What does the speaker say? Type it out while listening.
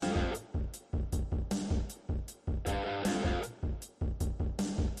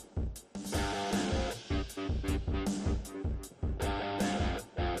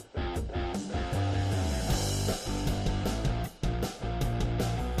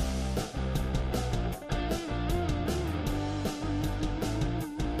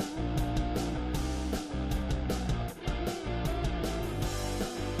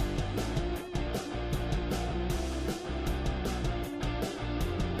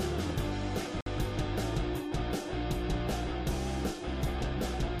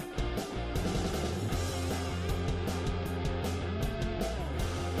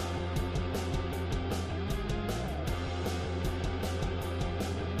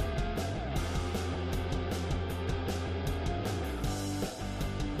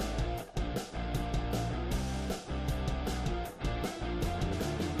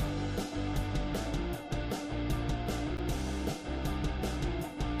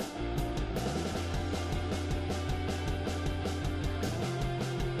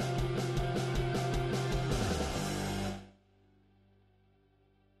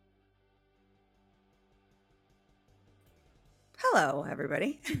Hello,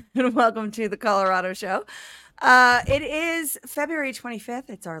 everybody, and welcome to the Colorado Show. It is February 25th.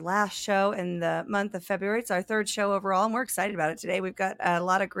 It's our last show in the month of February. It's our third show overall, and we're excited about it today. We've got a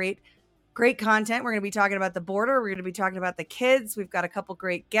lot of great content. We're going to be talking about the border. We're going to be talking about the kids. We've got a couple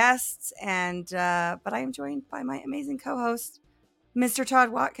great guests, and but I am joined by my amazing co-host, Mr. Todd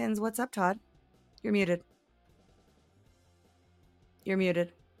Watkins. What's up, Todd? You're muted. You're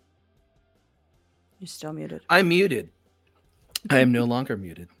muted. You're still muted. I'm muted. I am no longer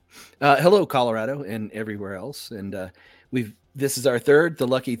muted. Hello, Colorado and everywhere else. And this is our third, the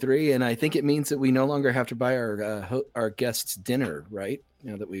lucky three, and I think it means that we no longer have to buy our guests dinner, right?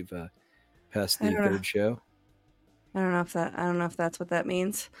 Now that we've passed the third show. I don't know if that's what that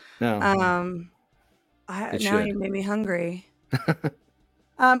means. No. Now you made me hungry.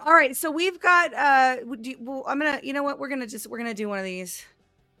 All right, so we've got. I'm gonna. You know what? We're gonna do one of these.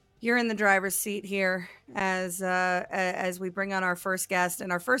 You're in the driver's seat here as we bring on our first guest,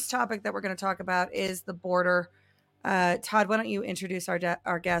 and our first topic that we're going to talk about is the border. Todd, why don't you introduce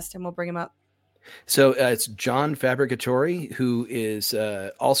our guest, and we'll bring him up. So it's John Fabricatore, who is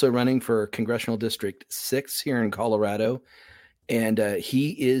also running for Congressional District 6 here in Colorado, and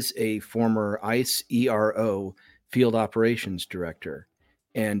he is a former ICE ERO field operations director.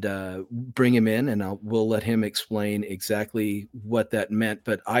 And bring him in, and we'll let him explain exactly what that meant.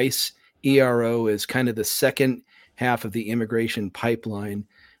 But ICE ERO is kind of the second half of the immigration pipeline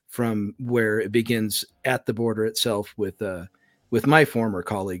from where it begins at the border itself with my former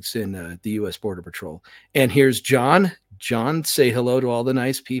colleagues in the U.S. Border Patrol. And here's John. John, say hello to all the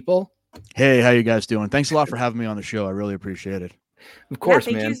nice people. Hey, how you guys doing? Thanks a lot for having me on the show. I really appreciate it. Of course,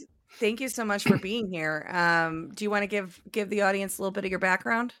 man. Thank you so much for being here. Do you want to give the audience a little bit of your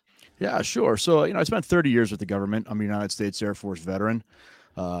background? Yeah, sure. So, I spent 30 years with the government. I'm a United States Air Force veteran.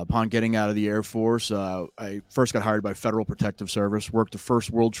 Upon getting out of the Air Force, I first got hired by Federal Protective Service, worked the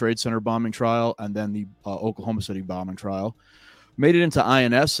first World Trade Center bombing trial, and then the Oklahoma City bombing trial. Made it into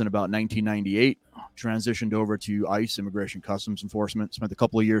INS in about 1998, transitioned over to ICE, Immigration Customs Enforcement, spent a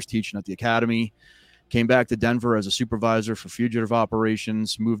couple of years teaching at the academy. Came back to Denver as a supervisor for fugitive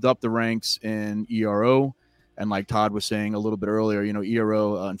operations, moved up the ranks in ERO. And like Todd was saying a little bit earlier,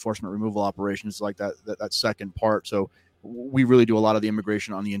 ERO, enforcement removal operations, like that second part. So we really do a lot of the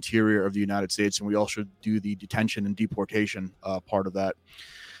immigration on the interior of the United States, and we also do the detention and deportation part of that.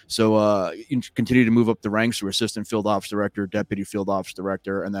 So continue to move up the ranks to assistant field office director, deputy field office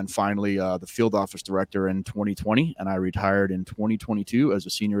director, and then finally the field office director in 2020. And I retired in 2022 as a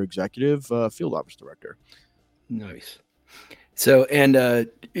senior executive field office director. Nice. So, and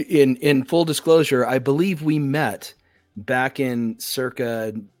in full disclosure, I believe we met back in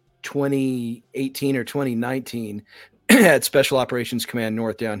circa 2018 or 2019 at Special Operations Command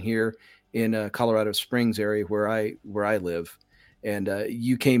North down here in Colorado Springs area where I live. And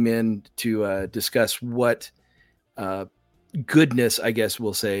you came in to discuss what goodness, I guess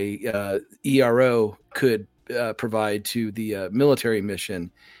we'll say, ERO could provide to the military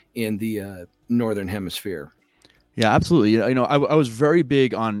mission in the Northern Hemisphere. Yeah, absolutely. I was very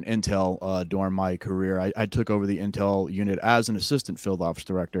big on intel during my career. I took over the intel unit as an assistant field office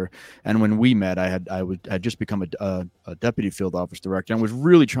director, and when we met, I had just become a deputy field office director, and was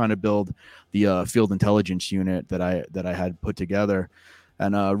really trying to build the field intelligence unit that I had put together,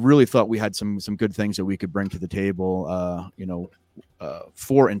 and really thought we had some good things that we could bring to the table,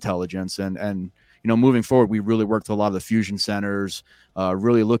 for intelligence and. Moving forward, we really worked with a lot of the fusion centers,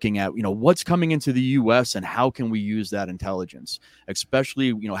 really looking at, what's coming into the U.S. and how can we use that intelligence,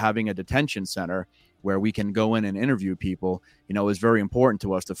 especially, having a detention center where we can go in and interview people, is very important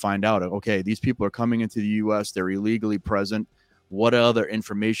to us to find out, okay, these people are coming into the U.S., they're illegally present. What other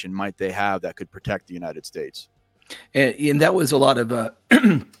information might they have that could protect the United States? And that was a lot of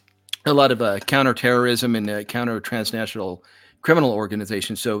counterterrorism and counter transnational criminal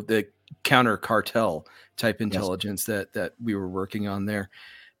organizations. So the counter cartel type intelligence that we were working on there.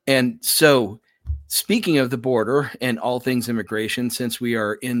 And so speaking of the border and all things immigration, since we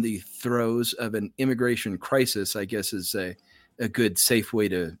are in the throes of an immigration crisis, I guess is a good, safe way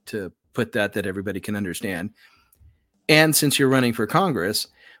to put that everybody can understand. And since you're running for Congress,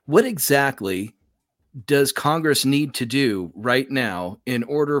 what exactly does Congress need to do right now in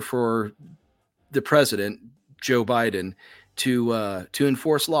order for the president, Joe Biden, to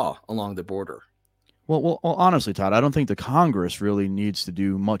enforce law along the border? Well, honestly, Todd, I don't think the Congress really needs to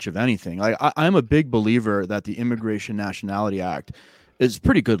do much of anything. I'm a big believer that the Immigration Nationality Act is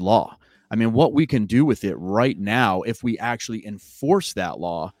pretty good law. I mean, what we can do with it right now, if we actually enforce that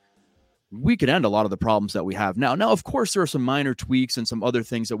law, we could end a lot of the problems that we have now. Now, of course, there are some minor tweaks and some other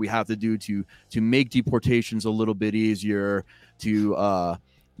things that we have to do to make deportations a little bit easier, to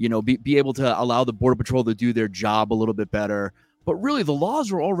be able to allow the Border Patrol to do their job a little bit better. But really, the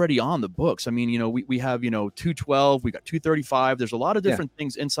laws are already on the books. I mean, we have 212, we got 235. There's a lot of different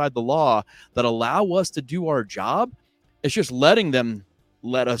things inside the law that allow us to do our job. It's just letting them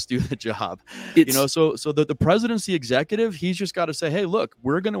let us do the job. So the president's the executive. He's just got to say, hey, look,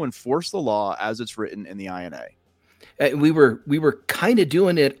 we're going to enforce the law as it's written in the INA. We were kind of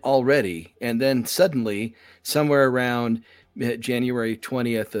doing it already, and then suddenly, somewhere around January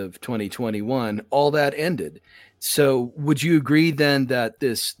 20th of 2021, all that ended. So would you agree then that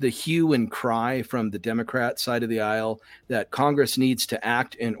the hue and cry from the Democrat side of the aisle that Congress needs to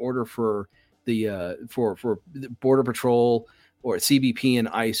act in order for the for Border Patrol or CBP and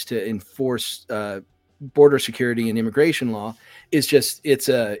ICE to enforce border security and immigration law is just it's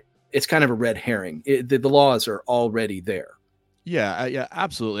kind of a red herring. The laws are already there. Yeah,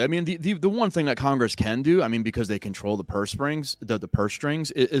 absolutely. I mean, the one thing that Congress can do, I mean, because they control the purse strings,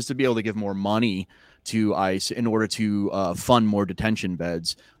 is to be able to give more money to ICE in order to fund more detention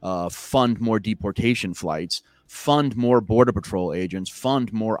beds, fund more deportation flights, fund more Border Patrol agents,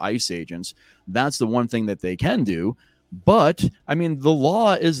 fund more ICE agents. That's the one thing that they can do. But I mean, the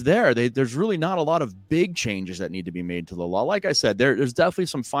law is there. There's really not a lot of big changes that need to be made to the law. Like I said, there's definitely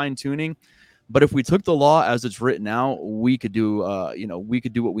some fine tuning. But if we took the law as it's written now, we could do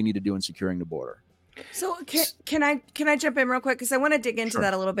what we need to do in securing the border. So can I jump in real quick, because I want to dig into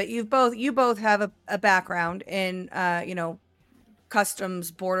that a little bit. You both have a background in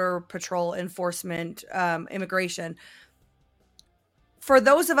customs, border patrol enforcement, immigration. For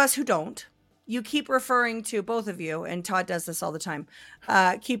those of us who don't, you keep referring to, both of you, and Todd does this all the time,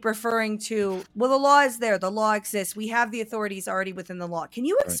 keep referring to, well, the law is there. The law exists. We have the authorities already within the law. Can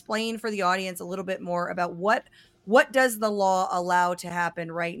you explain for the audience a little bit more about what does the law allow to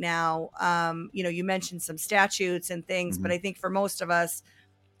happen right now? You mentioned some statutes and things, but I think for most of us,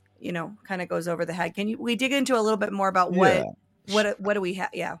 kind of goes over the head. We dig into a little bit more about what do we have?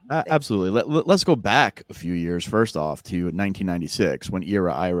 Yeah, absolutely. Let's go back a few years. First off, to 1996, when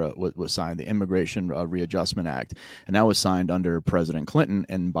IRA was signed, the Immigration Readjustment Act, and that was signed under President Clinton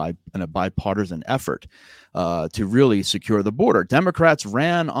and in a bipartisan effort to really secure the border. Democrats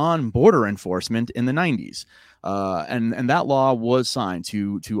ran on border enforcement in the 90s. And that law was signed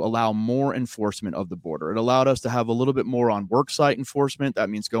to allow more enforcement of the border. It allowed us to have a little bit more on worksite enforcement. That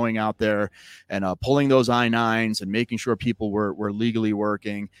means going out there and pulling those I-9s and making sure people were legally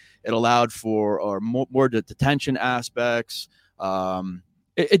working. It allowed for more detention aspects.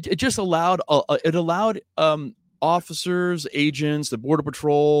 It just allowed officers, agents, the Border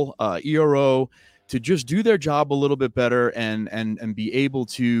Patrol, ERO, to just do their job a little bit better and be able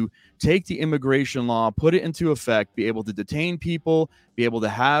to take the immigration law, put it into effect, be able to detain people, be able to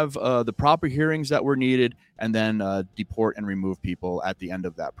have the proper hearings that were needed, and then deport and remove people at the end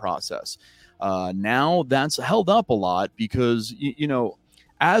of that process. Now that's held up a lot because,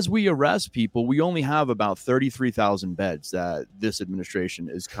 as we arrest people, we only have about 33,000 beds that this administration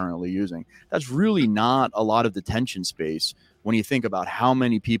is currently using. That's really not a lot of detention space when you think about how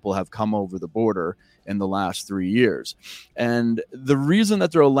many people have come over the border in the last 3 years. And the reason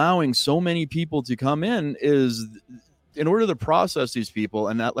that they're allowing so many people to come in is in order to process these people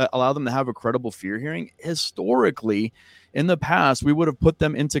and allow them to have a credible fear hearing. Historically, in the past, we would have put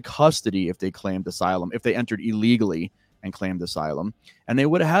them into custody if they claimed asylum, if they entered illegally and claimed asylum, and they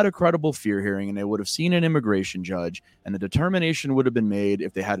would have had a credible fear hearing, and they would have seen an immigration judge, and the determination would have been made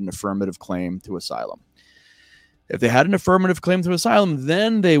if they had an affirmative claim to asylum. If they had an affirmative claim to asylum,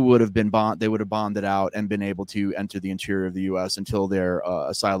 then they would have bonded out and been able to enter the interior of the U.S. until their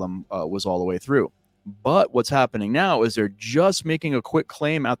asylum was all the way through. But what's happening now is they're just making a quick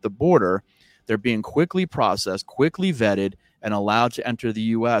claim at the border. They're being quickly processed, quickly vetted, and allowed to enter the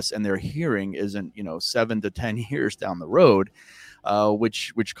U.S. And their hearing isn't 7 to 10 years down the road,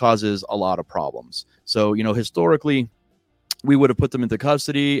 which causes a lot of problems. So historically, we would have put them into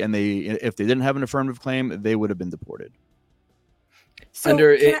custody, and if they didn't have an affirmative claim, they would have been deported. So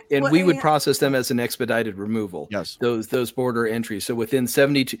we would process them as an expedited removal. Yes, those border entries. So within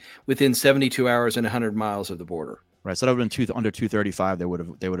 72 hours and 100 miles of the border. Right. So that would have been under 235. They would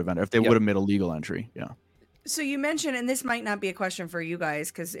have entered if they would have made a legal entry. Yeah. So you mentioned, and this might not be a question for you guys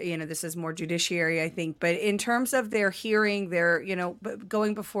because, this is more judiciary, I think, but in terms of their hearing, their,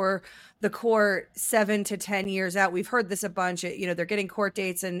 going before the court 7 to 10 years out, we've heard this a bunch, they're getting court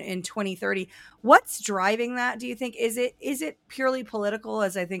dates in 2030. What's driving that? Do you think, is it purely political,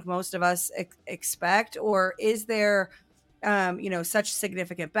 as I think most of us expect, or is there such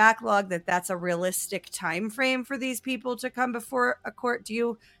significant backlog that that's a realistic time frame for these people to come before a court? Do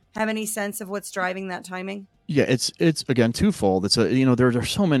you have any sense of what's driving that timing? Yeah, it's again twofold. It's there are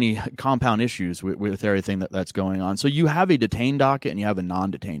so many compound issues with everything that's going on. So you have a detained docket and you have a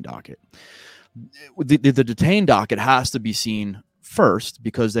non-detained docket. The detained docket has to be seen first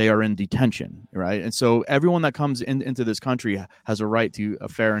because they are in detention, right? And so everyone that comes into this country has a right to a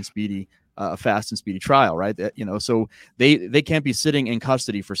fair and speedy, fast and speedy trial, right? So they can't be sitting in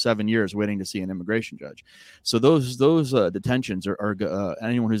custody for 7 years waiting to see an immigration judge. So those detentions are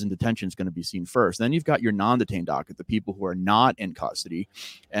anyone who's in detention is going to be seen first. Then you've got your non-detained docket, the people who are not in custody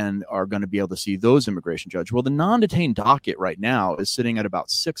and are going to be able to see those immigration judge. Well, the non-detained docket right now is sitting at about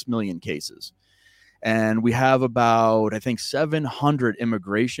 6 million cases. And we have about, I think, 700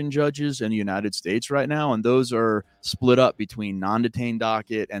 immigration judges in the United States right now. And those are split up between non-detained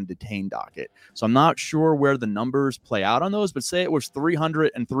docket and detained docket. So I'm not sure where the numbers play out on those, but say it was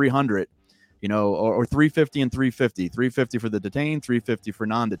 300 and 300, or 350 and 350, 350 for the detained, 350 for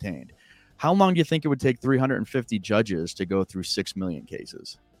non-detained. How long do you think it would take 350 judges to go through 6 million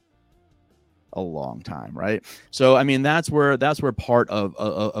cases? A long time, right? So I mean that's where part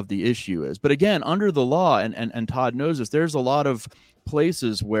of the issue is. But again, under the law, and Todd knows this, there's a lot of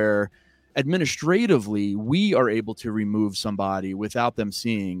places where administratively we are able to remove somebody without them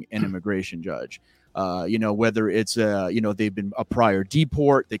seeing an immigration judge. Whether it's they've been a prior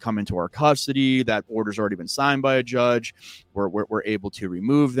deport, they come into our custody, that order's already been signed by a judge, we're able to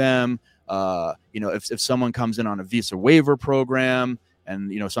remove them. If someone comes in on a visa waiver program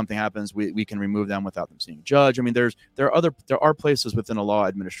and something happens, we can remove them without them seeing a judge. I mean, there are places within the law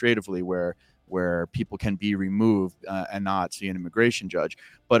administratively where people can be removed and not see an immigration judge.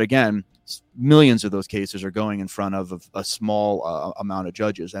 But again, millions of those cases are going in front of a small amount of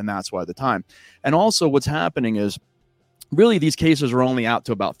judges, and that's why the time. And also, what's happening is really these cases are only out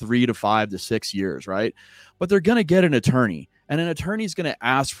to about 3 to 5 to 6 years, right? But they're going to get an attorney, and an attorney is going to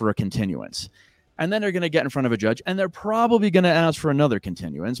ask for a continuance. And then they're going to get in front of a judge, and they're probably going to ask for another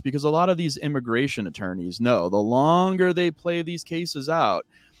continuance because a lot of these immigration attorneys know the longer they play these cases out,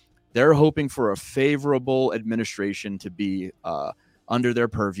 they're hoping for a favorable administration to be under their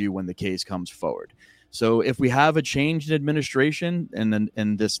purview when the case comes forward. So if we have a change in administration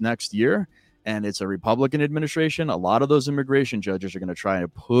in this next year, and it's a Republican administration, a lot of those immigration judges are going to try to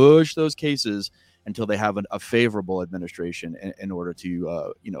push those cases until they have a favorable administration in order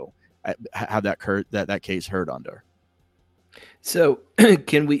to, have that case heard under. So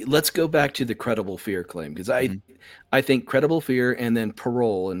let's go back to the credible fear claim, because I think credible fear and then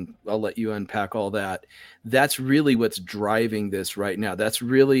parole, and I'll let you unpack all that. That's really what's driving this right now. That's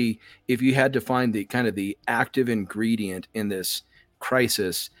really, if you had to find the kind of the active ingredient in this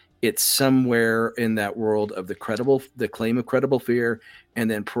crisis, it's somewhere in that world of the claim of credible fear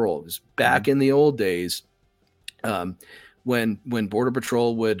and then parole. It was back in the old days, when Border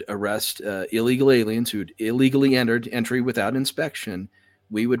Patrol would arrest illegal aliens who'd illegally entered entry without inspection,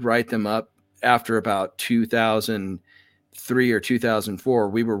 we would write them up after about 2003 or 2004.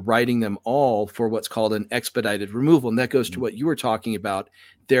 We were writing them all for what's called an expedited removal. And that goes to what you were talking about.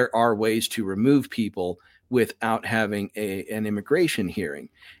 There are ways to remove people without having an immigration hearing.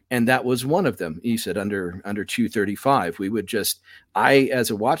 And that was one of them. You said under 235, we would I,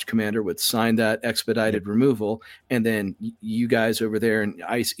 as a watch commander, would sign that expedited removal. And then you guys over there in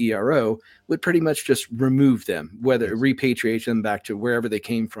ICE ERO would pretty much just remove them, whether repatriate them back to wherever they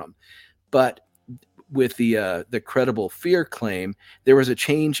came from. But with the credible fear claim, there was a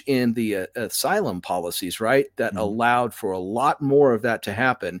change in the asylum policies, right? That allowed for a lot more of that to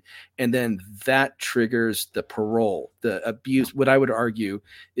happen. And then that triggers the parole, the abuse. What I would argue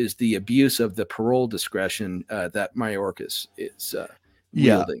is the abuse of the parole discretion that Mayorkas is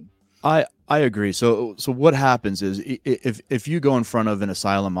wielding. I agree. So what happens is if you go in front of an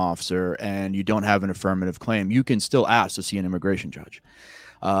asylum officer and you don't have an affirmative claim, you can still ask to see an immigration judge.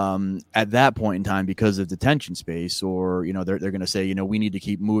 At that point in time, because of detention space, or they're going to say, we need to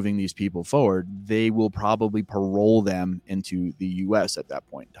keep moving these people forward, they will probably parole them into the U.S. at that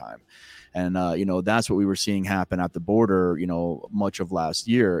point in time. And that's what we were seeing happen at the border much of last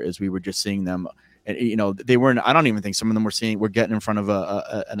year, is we were just seeing them. And they weren't. I don't even think some of them were getting in front of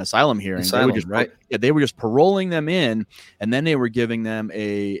an asylum hearing. They were just paroling them in, and then they were giving them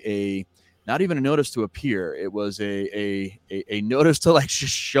a not even a notice to appear. It was a notice to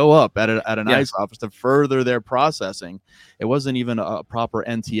just show up at an ICE office to further their processing. It wasn't even a proper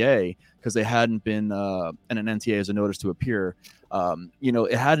NTA, because they hadn't been, and an NTA is a notice to appear.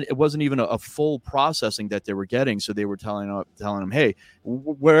 It wasn't even a full processing that they were getting. So they were telling them, hey,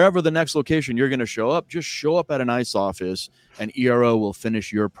 wherever the next location you're going to show up, just show up at an ICE office and ERO will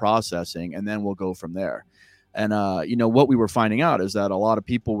finish your processing and then we'll go from there. And, what we were finding out is that a lot of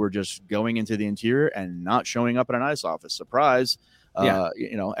people were just going into the interior and not showing up at an ICE office. Surprise.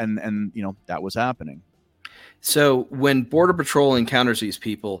 That was happening. So when Border Patrol encounters these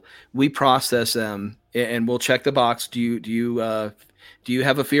people, we process them and we'll check the box. Do you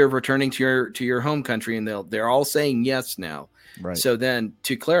have a fear of returning to your home country? And they're all saying yes now. Right. So then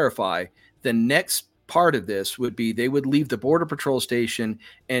to clarify, the next part of this would be they would leave the Border Patrol station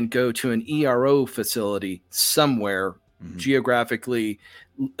and go to an ERO facility somewhere geographically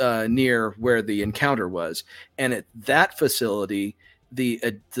near where the encounter was. And at that facility, the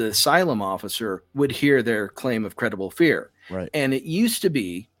asylum officer would hear their claim of credible fear. Right. And it used to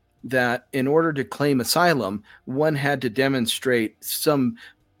be that in order to claim asylum, one had to demonstrate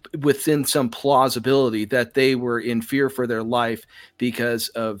within some plausibility that they were in fear for their life because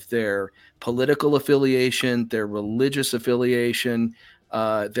of their political affiliation, their religious affiliation,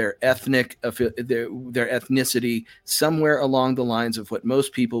 their ethnicity, somewhere along the lines of what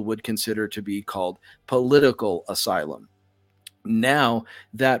most people would consider to be called political asylum. Now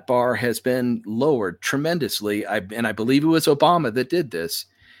that bar has been lowered tremendously. I believe it was Obama that did this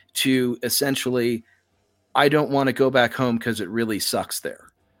to essentially, I don't want to go back home because it really sucks there.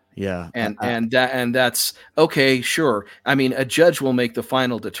 Yeah. And that's okay. Sure. I mean, a judge will make the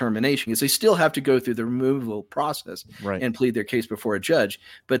final determination because they still have to go through the removal process and plead their case before a judge.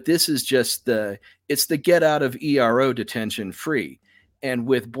 But this is just it's the get out of ERO detention free. And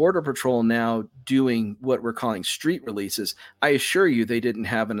with Border Patrol now doing what we're calling street releases, I assure you they didn't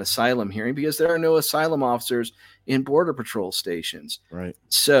have an asylum hearing because there are no asylum officers in Border Patrol stations. Right.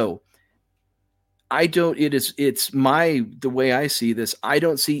 So the way I see this, I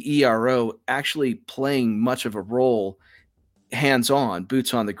don't see ERO actually playing much of a role hands-on,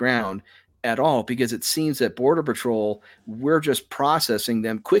 boots on the ground at all, because it seems that Border Patrol, we're just processing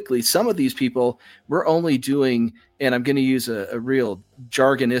them quickly. Some of these people we're only doing, and I'm going to use a real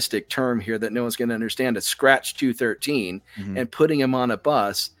jargonistic term here that no one's going to understand, a scratch 213 and putting them on a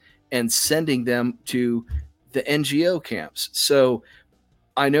bus and sending them to the NGO camps. So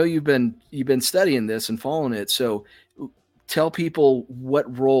I know you've been studying this and following it. So tell people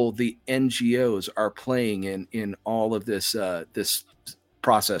what role the NGOs are playing in all of this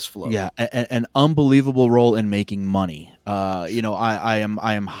process flow. Yeah, an unbelievable role in making money. I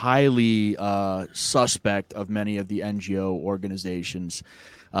am highly suspect of many of the NGO organizations,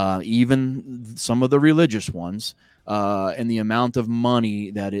 even some of the religious ones, and the amount of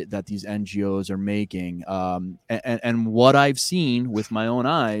money that these NGOs are making. And what I've seen with my own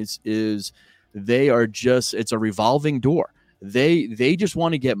eyes is it's a revolving door. They just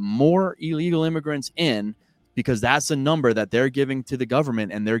want to get more illegal immigrants in, because that's a number that they're giving to the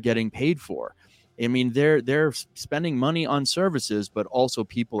government and they're getting paid for. I mean, they're spending money on services, but also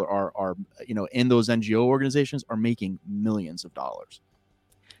people are in those NGO organizations are making millions of dollars.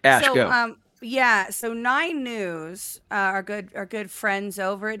 Ashe, go. Yeah, so 9 News, our good friends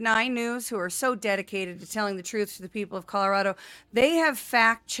over at 9 News, who are so dedicated to telling the truth to the people of Colorado, they have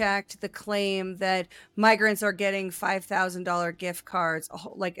fact-checked the claim that migrants are getting $5,000 gift cards,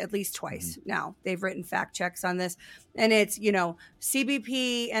 like at least twice now. They've written fact checks on this, and it's,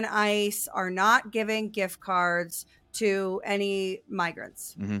 CBP and ICE are not giving gift cards to any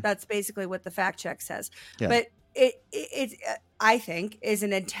migrants. That's basically what the fact check says. Yeah. But it I think is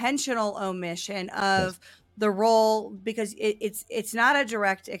an intentional omission of the role, because it's not a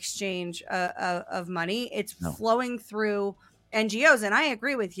direct exchange of money. It's flowing through NGOs. And I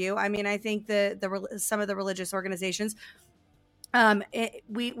agree with you. I mean, I think some of the religious organizations,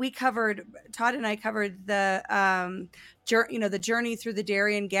 we covered, Todd and I covered the journey through the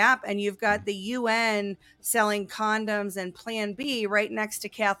Darien Gap, and you've got the UN selling condoms and Plan B right next to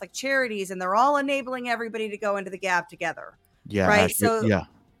Catholic Charities, and they're all enabling everybody to go into the Gap together. Yeah. Right. Actually, so yeah.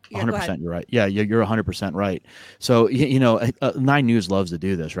 100%. You're right. Yeah, you're 100% right. So, 9 News loves to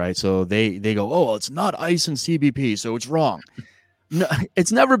do this, right? So they go, oh, it's not ICE and CBP, so it's wrong. No,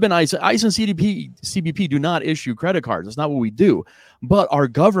 it's never been ICE. ICE and CBP do not issue credit cards. That's not what we do. But our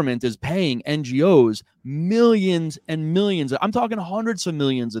government is paying NGOs millions and millions. I'm talking hundreds of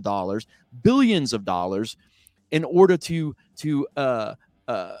millions of dollars, billions of dollars, in order to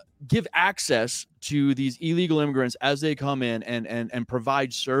give access to these illegal immigrants as they come in and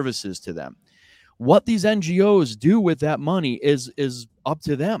provide services to them. What these NGOs do with that money is up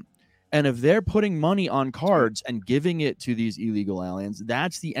to them. And if they're putting money on cards and giving it to these illegal aliens,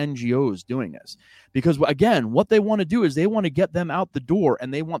 that's the NGOs doing this. Because again, what they want to do is they want to get them out the door,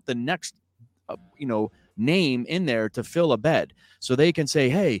 and they want the next, name in there to fill a bed, so they can say,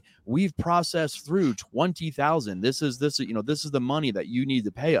 hey, we've processed through 20,000. This is the money that you need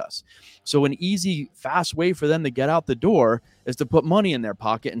to pay us. So an easy, fast way for them to get out the door is to put money in their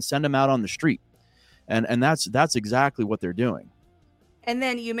pocket and send them out on the street. And that's exactly what they're doing. And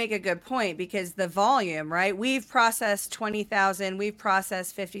then you make a good point, because the volume, right? We've processed 20,000, we've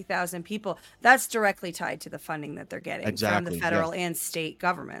processed 50,000 people. That's directly tied to the funding that they're getting from the federal and state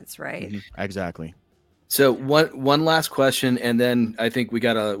governments, right? Mm-hmm. Exactly. So one last question, and then I think we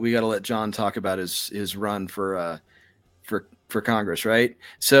gotta let John talk about his run for Congress, right?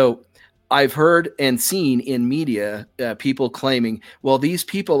 So I've heard and seen in media people claiming, well, these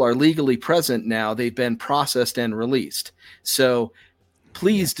people are legally present now; they've been processed and released. So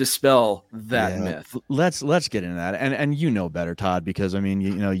please dispel that myth. Let's get into that, and you know better, Todd, because I mean,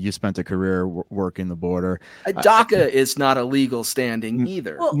 you spent a career working the border. DACA is not a legal standing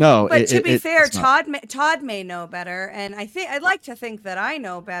either. Well, no, but to be fair, Todd may know better, and I'd like to think that I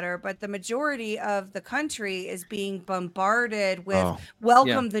know better. But the majority of the country is being bombarded with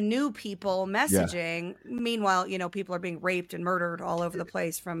 "welcome the new people" messaging. Yeah. Meanwhile, people are being raped and murdered all over the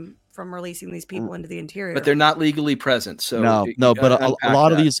place from releasing these people into the interior. But they're not legally present. So no, but a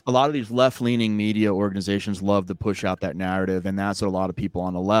lot of these left-leaning media organizations love to push out that narrative, and that's what a lot of people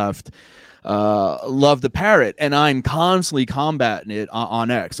on the left love to parrot. And I'm constantly combating it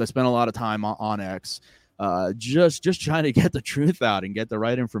on X. I spend a lot of time on X, just trying to get the truth out and get the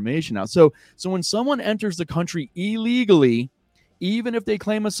right information out. So when someone enters the country illegally, even if they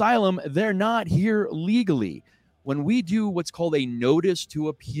claim asylum, they're not here legally. When we do what's called a notice to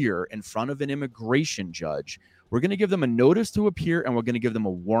appear in front of an immigration judge, we're going to give them a notice to appear, and we're going to give them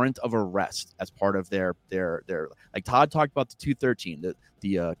a warrant of arrest as part of their like Todd talked about the 213.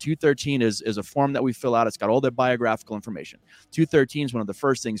 The 213 is a form that we fill out. It's got all their biographical information. 213 is one of the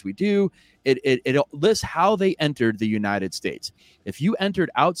first things we do. It lists how they entered the United States. If you entered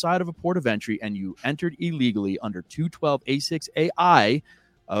outside of a port of entry and you entered illegally under 212A6AI,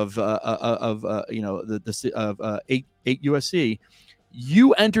 of 8 USC,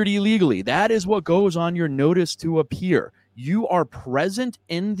 you entered illegally. That is what goes on your notice to appear. You are present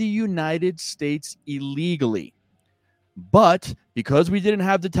in the United States illegally. But because we didn't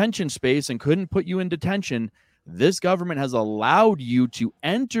have detention space and couldn't put you in detention, this government has allowed you to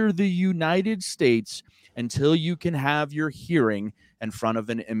enter the United States until you can have your hearing in front of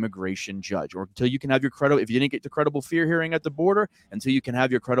an immigration judge, or until you can have your if you didn't get the credible fear hearing at the border, until you can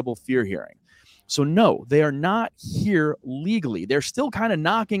have your credible fear hearing. So no, they are not here legally. They're still kind of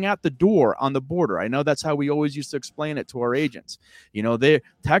knocking at the door on the border. I know that's how we always used to explain it to our agents. They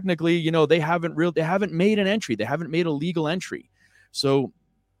technically, they haven't made an entry. They haven't made a legal entry. So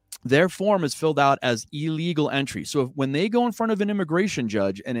their form is filled out as illegal entry. So when they go in front of an immigration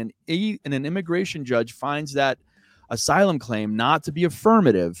judge and an immigration judge finds that asylum claim not to be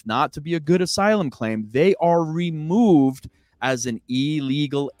affirmative, not to be a good asylum claim, they are removed as an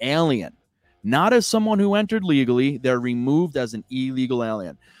illegal alien. Not as someone who entered legally, they're removed as an illegal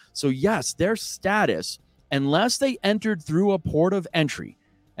alien. So yes, their status, unless they entered through a port of entry,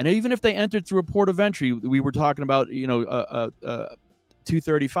 and even if they entered through a port of entry, we were talking about,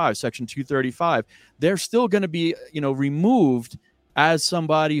 235, section 235, they're still going to be, removed as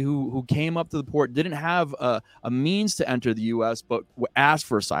somebody who came up to the port, didn't have a means to enter the U.S., but asked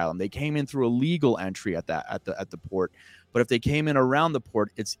for asylum. They came in through a legal entry at the port. But if they came in around the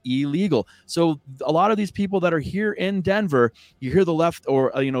port, it's illegal. So a lot of these people that are here in Denver, you hear the left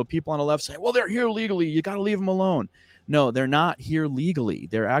or people on the left say, well, they're here legally. You got to leave them alone. No, they're not here legally.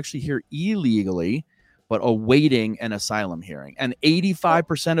 They're actually here illegally, but awaiting an asylum hearing. And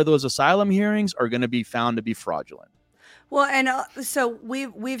 85% of those asylum hearings are going to be found to be fraudulent. Well, and so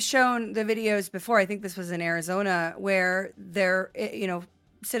we've shown the videos before. I think this was in Arizona, where they're,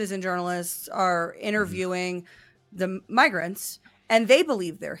 citizen journalists are interviewing the migrants, and they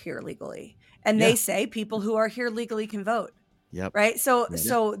believe they're here legally, and they say people who are here legally can vote. Yep. Right. So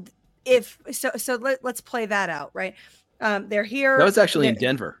let's play that out. Right. They're here. That was actually in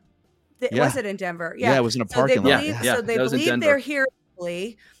Denver. Was it in Denver? Yeah, it was in a parking lot. So they believe they're here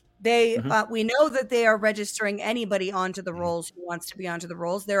legally. We know that they are registering anybody onto the rolls who wants to be onto the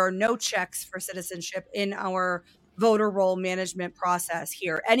rolls. There are no checks for citizenship in our voter roll management process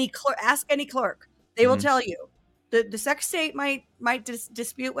here. Ask any clerk; they will tell you. The Secretary of State might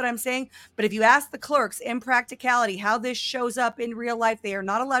dispute what I'm saying, but if you ask the clerks in practicality how this shows up in real life, they are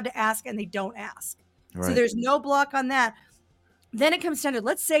not allowed to ask, and they don't ask. Right. So there's no block on that. then it comes down to,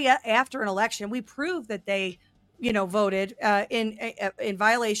 let's say after an election, we prove that they, voted in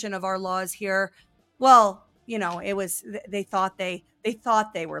violation of our laws here. Well, it was, they thought they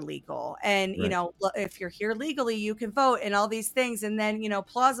were legal. And, Right. if you're here legally, you can vote and all these things. And then,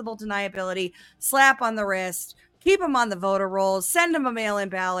 plausible deniability, slap on the wrist, keep them on the voter rolls, send them a mail-in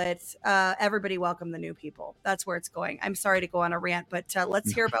ballot. Everybody welcome the new people. That's where it's going. I'm sorry to go on a rant, but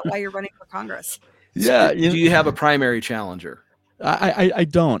let's hear about why you're running for Congress. Yeah. Do you have a primary challenger? I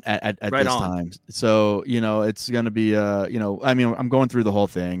don't at Right this on. time. So, it's going to be, I mean, I'm going through the whole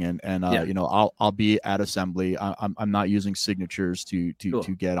thing and Yeah. I'll be at assembly. I'm not using signatures to Cool.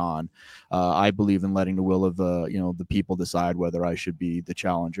 get on. I believe in letting the will of the people decide whether I should be the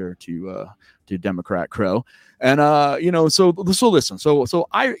challenger to Democrat Crow. And so listen, so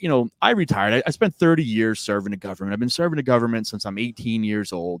I retired. I spent 30 years serving the government. I've been serving the government since I'm 18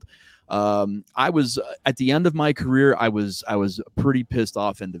 years old. I was at the end of my career, I was a pretty pissed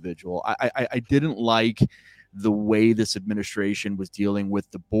off individual. I didn't like the way this administration was dealing with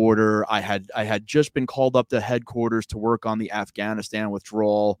the border. I had just been called up to headquarters to work on the Afghanistan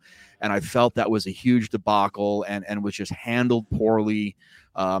withdrawal, and I felt that was a huge debacle and was just handled poorly.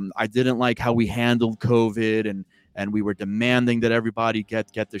 I didn't like how we handled COVID, and we were demanding that everybody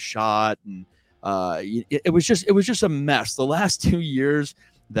get the shot, and it was just a mess. The last 2 years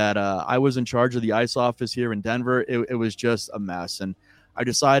that I was in charge of the ICE office here in Denver, it was just a mess. And I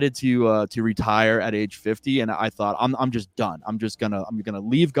decided to retire at age 50. And I thought, I'm just done. I'm gonna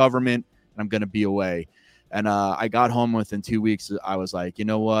leave government and I'm gonna be away. And I got home within 2 weeks. I was like, you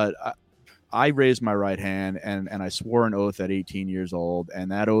know what? I raised my right hand and I swore an oath at 18 years old, and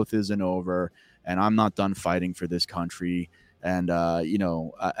that oath isn't over. And I'm not done fighting for this country. And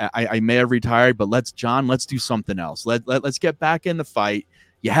I may have retired, but let's do something else. Let's get back in the fight.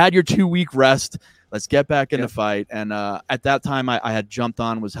 You had your 2 week rest. Let's get back in the fight. And at that time, I had jumped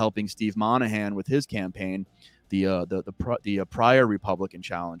on, was helping Steve Monahan with his campaign, the prior Republican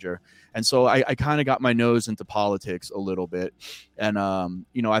challenger. And so I kind of got my nose into politics a little bit. And,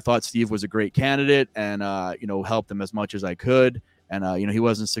 I thought Steve was a great candidate and, helped him as much as I could. And, he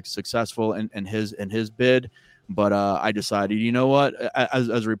wasn't successful in his bid. But I decided, you know what, as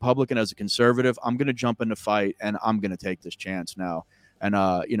a Republican, as a conservative, I'm going to jump in the fight and I'm going to take this chance now. And,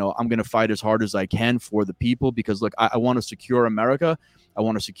 I'm going to fight as hard as I can for the people because, look, I want to secure America. I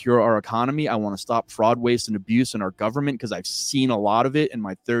want to secure our economy. I want to stop fraud, waste, and abuse in our government because I've seen a lot of it in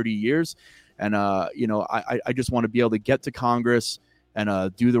my 30 years. And, I just want to be able to get to Congress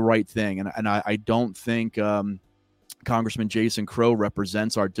and do the right thing. And I don't think Congressman Jason Crow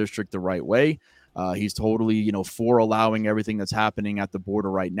represents our district the right way. He's totally, for allowing everything that's happening at the border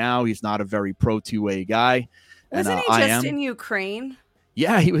right now. He's not a very pro 2A guy. Wasn't he just in Ukraine?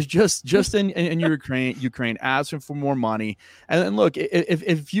 Yeah, he was just in Ukraine asking for more money. And look,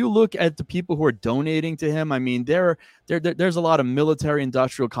 if you look at the people who are donating to him, I mean, there's a lot of military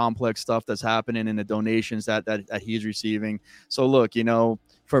industrial complex stuff that's happening in the donations that he's receiving. So look,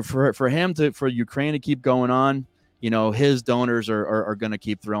 for Ukraine to keep going on, his donors are going to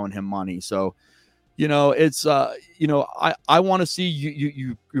keep throwing him money. So, it's I want to see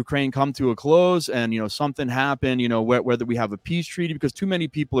Ukraine come to a close and something happen, whether we have a peace treaty, because too many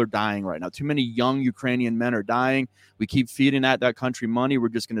people are dying right now. Too many young Ukrainian men are dying. We keep feeding that country money. We're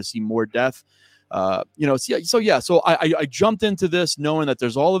just going to see more death. So I jumped into this knowing that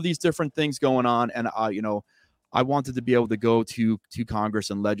there's all of these different things going on, and I wanted to be able to go to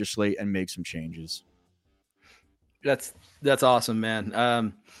Congress and legislate and make some changes. That's awesome,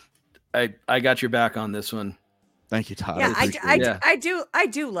 man. I got your back on this one. Thank you, Todd. Yeah, I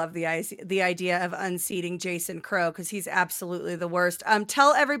do love the idea of unseating Jason Crow because he's absolutely the worst.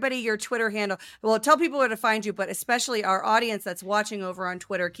 Tell everybody your Twitter handle. Well, tell people where to find you, but especially our audience that's watching over on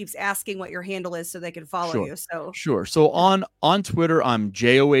Twitter keeps asking what your handle is so they can follow you. So sure. So on Twitter, I'm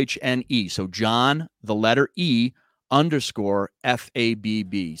JOHNE. So John, the letter E _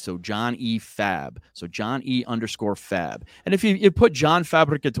 FABB. So John E Fab. So John E _ Fab. And if you put John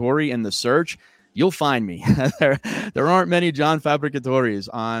Fabricatore in the search, you'll find me. there aren't many John Fabricatories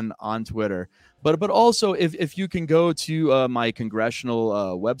on Twitter. But also if you can go to my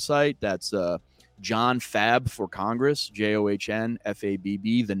congressional website, that's John Fab for Congress, JOHN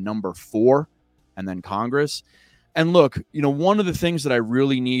FABB, the number 4, and then Congress. And look, one of the things that I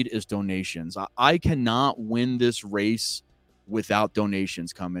really need is donations. I cannot win this race without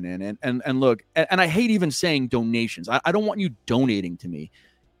donations coming in. And look, and I hate even saying donations. I don't want you donating to me.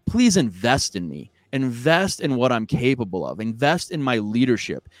 Please invest in me. Invest in what I'm capable of. Invest in my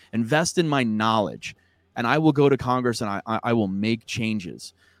leadership. Invest in my knowledge. And I will go to Congress and I will make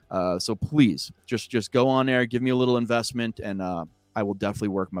changes. So please just go on there, give me a little investment, and I will definitely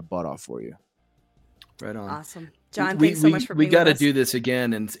work my butt off for you. Right on. Awesome. John, thanks so much for being with us. We got to do this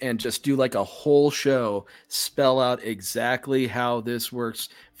again and just do like a whole show, spell out exactly how this works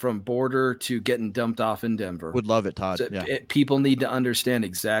from border to getting dumped off in Denver. Would love it, Todd. So yeah. People need to understand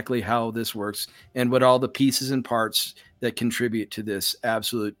exactly how this works and what all the pieces and parts that contribute to this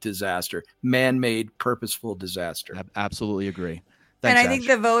absolute disaster, man-made, purposeful disaster. Absolutely agree. Thanks, and I think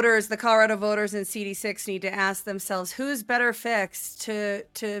the Colorado voters in CD6 need to ask themselves, who's better fixed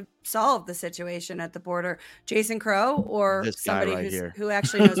to solve the situation at the border, Jason Crow or somebody who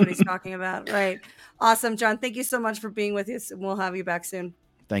actually knows what he's talking about? Right. Awesome, John. Thank you so much for being with us. We'll have you back soon.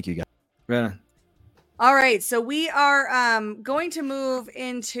 Thank you, guys. Yeah. All right. So we are going to move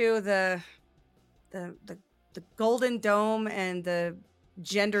into the Golden Dome and the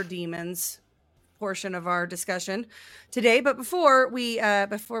gender demons portion of our discussion today. But before we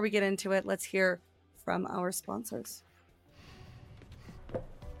get into it, let's hear from our sponsors.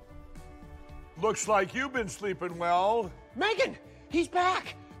 Looks like you've been sleeping well. Megan, he's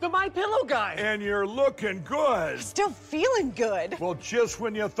back. The My Pillow guy. And you're looking good. Still feeling good. Well, just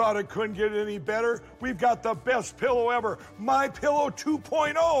when you thought it couldn't get any better, we've got the best pillow ever, My Pillow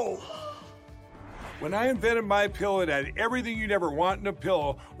 2.0. When I invented My Pillow, it had everything you'd ever want in a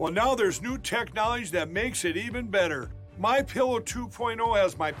pillow. Well, now there's new technology that makes it even better. My Pillow 2.0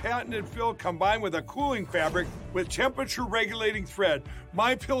 has my patented fill combined with a cooling fabric with temperature-regulating thread.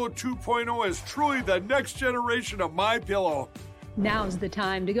 My Pillow 2.0 is truly the next generation of My Pillow. Now's the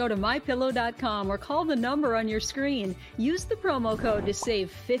time to go to MyPillow.com or call the number on your screen. Use the promo code to save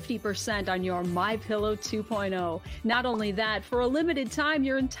 50% on your MyPillow 2.0. Not only that, for a limited time,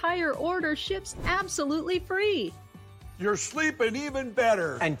 your entire order ships absolutely free. You're sleeping even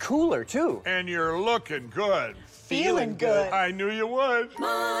better. And cooler, too. And you're looking good. Feeling good. I knew you would.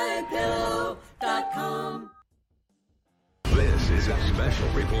 MyPillow.com. This is a special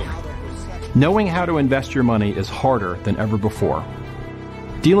report. Knowing how to invest your money is harder than ever before.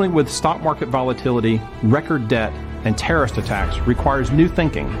 Dealing with stock market volatility, record debt, and terrorist attacks requires new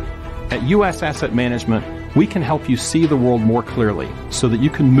thinking. At U.S. Asset Management, we can help you see the world more clearly so that you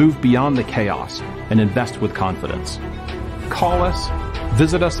can move beyond the chaos and invest with confidence. Call us,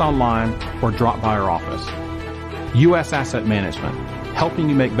 visit us online, or drop by our office. U.S. Asset Management, helping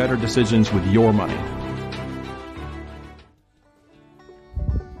you make better decisions with your money.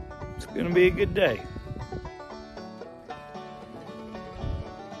 It's going to be a good day.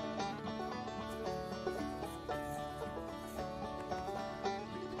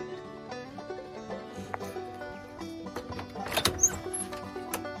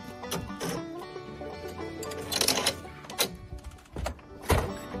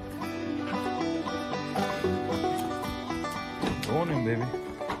 Morning, baby.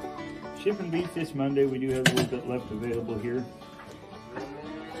 Shipping beef this Monday. We do have a little bit left available here.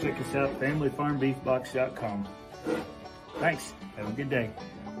 Check us out, familyfarmbeefbox.com. Thanks. Have a good day.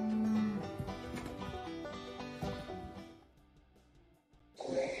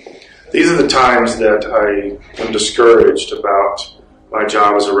 These are the times that I am discouraged about my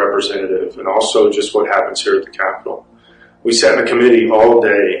job as a representative and also just what happens here at the Capitol. We sat in a committee all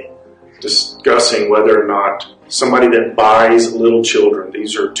day discussing whether or not somebody that buys little children,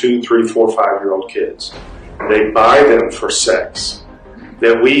 these are 2, 3, 4, 5-year-old kids, they buy them for sex.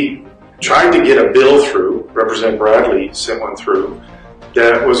 That we tried to get a bill through, Representative Bradley sent one through,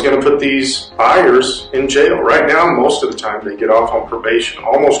 that was going to put these buyers in jail. Right now, most of the time, they get off on probation.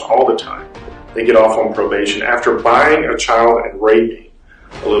 Almost all the time, they get off on probation after buying a child and raping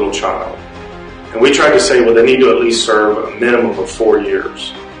a little child. And we tried to say, well, they need to at least serve a minimum of 4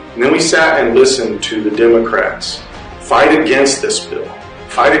 years. And then we sat and listened to the Democrats fight against this bill,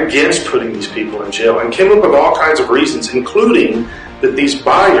 fight against putting these people in jail, and came up with all kinds of reasons, including that these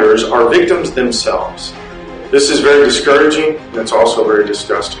buyers are victims themselves. This is very discouraging, and it's also very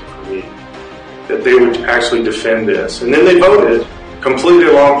disgusting for me that they would actually defend this. And then they voted completely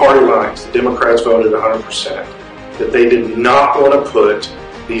along party lines. The Democrats voted 100% that they did not want to put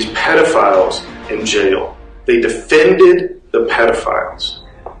these pedophiles in jail. They defended the pedophiles.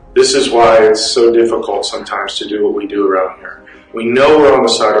 This is why it's so difficult sometimes to do what we do around here. We know we're on the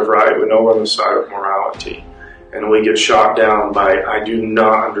side of right, we know we're on the side of morality, and we get shot down by, I do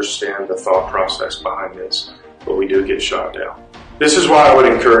not understand the thought process behind this, but we do get shot down. This is why I would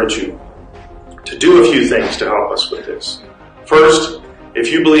encourage you to do a few things to help us with this. First,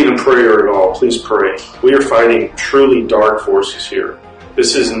 if you believe in prayer at all, please pray. We are fighting truly dark forces here.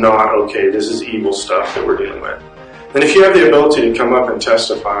 This is not okay. This is evil stuff that we're dealing with. And if you have the ability to come up and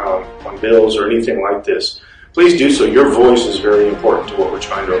testify on bills or anything like this, please do so. Your voice is very important to what we're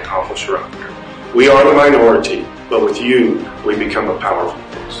trying to accomplish around here. We are the minority, but with you, we become a powerful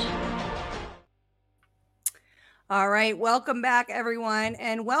force. All right. Welcome back, everyone.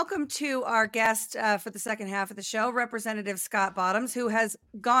 And welcome to our guest for the second half of the show, Representative Scott Bottoms, who has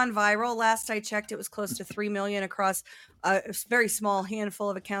gone viral. Last I checked, it was close to 3 million across a very small handful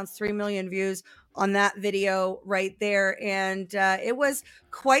of accounts, 3 million views on that video right there. And it was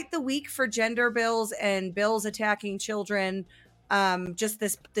quite the week for gender bills and bills attacking children just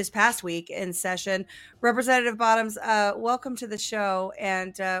this past week in session. Representative Bottoms, welcome to the show.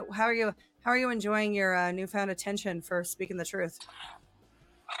 And how are you? How are you enjoying your newfound attention for speaking the truth?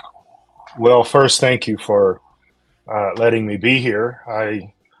 Well, first, thank you for letting me be here.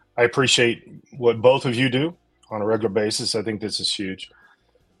 I appreciate what both of you do on a regular basis. I think this is huge.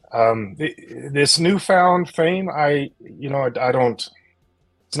 This newfound fame, I don't.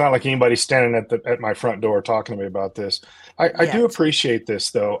 It's not like anybody's standing at my front door talking to me about this. I do appreciate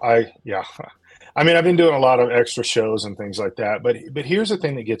this, though. I mean, I've been doing a lot of extra shows and things like that. But here's the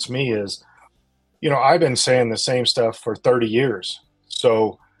thing that gets me is, I've been saying the same stuff for 30 years.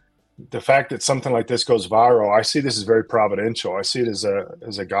 So the fact that something like this goes viral, I see this as very providential. I see it as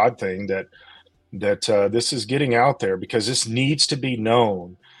a God thing that this is getting out there because this needs to be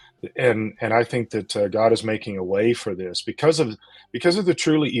known. And I think that God is making a way for this because of the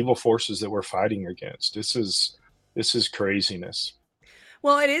truly evil forces that we're fighting against. This is craziness.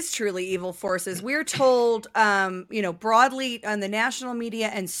 Well, it is truly evil forces. We're told, broadly on the national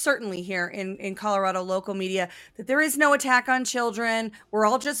media and certainly here in Colorado local media that there is no attack on children. We're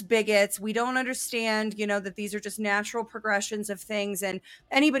all just bigots. We don't understand, that these are just natural progressions of things. And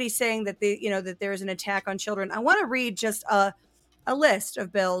anybody saying that that there is an attack on children, I want to read just a list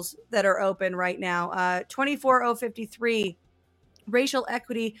of bills that are open right now. 24053. Racial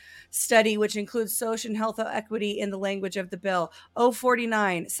equity study, which includes social and health equity in the language of the bill.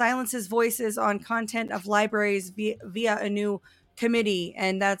 049 silences voices on content of libraries via a new committee.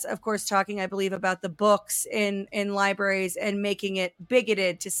 And that's, of course, talking, I believe, about the books in libraries and making it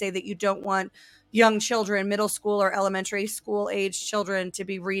bigoted to say that you don't want young children, middle school or elementary school age children to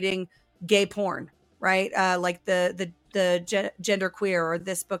be reading gay porn, right? Like the gender queer or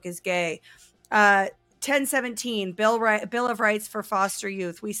this book is gay. 1017, Bill of Rights for Foster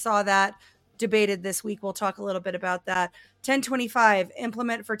Youth. We saw that debated this week. We'll talk a little bit about that. 1025,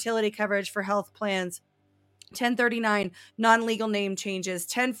 implement fertility coverage for health plans. 1039, non-legal name changes.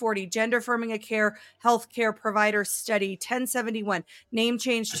 1040, gender affirming healthcare provider study. 1071, name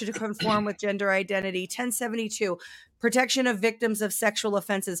change to conform with gender identity. 1072, protection of victims of sexual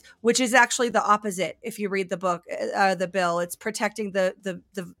offenses, which is actually the opposite. If you read the book, the bill, it's protecting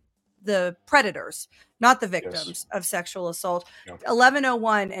the predators, not the victims of sexual assault.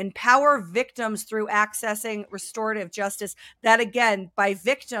 1101, empower victims through accessing restorative justice. That again, by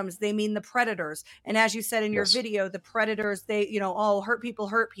victims, they mean the predators. And as you said in your video, the predators, they, all hurt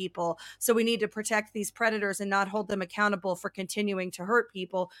people. So we need to protect these predators and not hold them accountable for continuing to hurt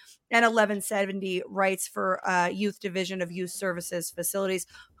people. And 1170, rights for youth division of youth services facilities.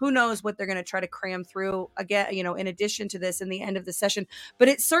 Who knows what they're going to try to cram through again, in addition to this in the end of the session. But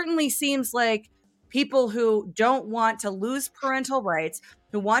it certainly seems like people who don't want to lose parental rights,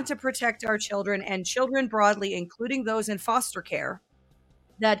 who want to protect our children and children broadly, including those in foster care,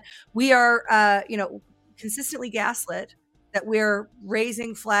 that we are, consistently gaslit, that we're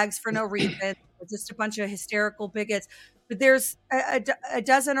raising flags for no reason, just a bunch of hysterical bigots. But there's a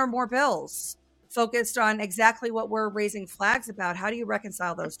dozen or more bills focused on exactly what we're raising flags about. How do you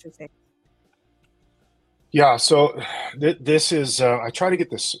reconcile those two things? Yeah, so this is I try to get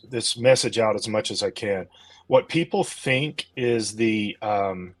this message out as much as I can. What people think is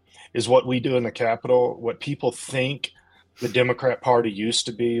is what we do in the Capitol. What people think the Democrat Party used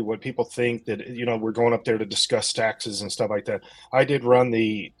to be. What people think that we're going up there to discuss taxes and stuff like that. I did run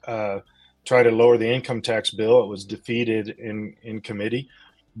the try to lower the income tax bill. It was defeated in committee.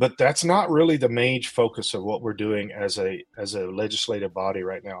 But that's not really the main focus of what we're doing as a legislative body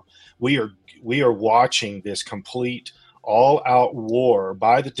right now. We are watching this complete all-out war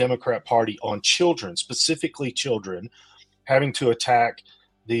by the Democrat Party on children, specifically children, having to attack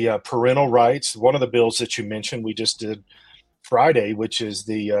the parental rights. One of the bills that you mentioned, we just did Friday, which is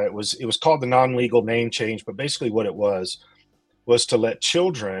it was called the non-legal name change, but basically what it was to let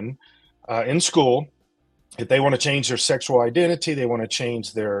children in school, if they want to change their sexual identity, they want to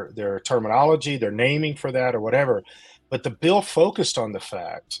change their terminology, their naming for that or whatever. But the bill focused on the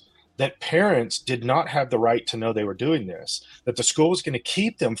fact that parents did not have the right to know they were doing this, that the school was going to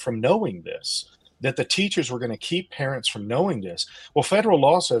keep them from knowing this. that the teachers were going to keep parents from knowing this. Well, federal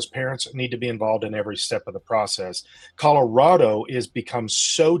law says parents need to be involved in every step of the process. Colorado is become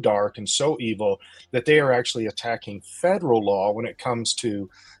so dark and so evil that they are actually attacking federal law when it comes to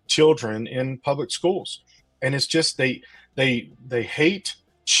children in public schools. And it's just they hate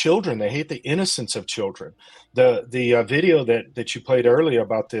children. They hate the innocence of children. The video that you played earlier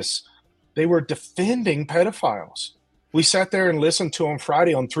about this, they were defending pedophiles. We sat there and listened to them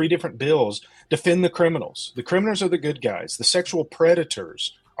Friday on 3 different bills defend the criminals. The criminals are the good guys. The sexual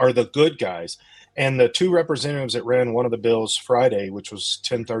predators are the good guys. And the 2 representatives that ran one of the bills Friday, which was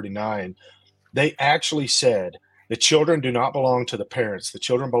 1039, they actually said the children do not belong to the parents. The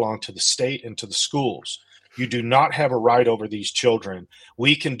children belong to the state and to the schools. You do not have a right over these children.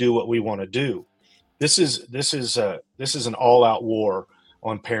 We can do what we want to do. This is an all-out war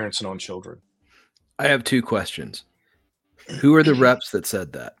on parents and on children. I have 2 questions. Who are the reps that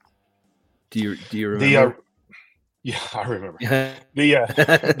said that? Do you remember? Yeah, I remember.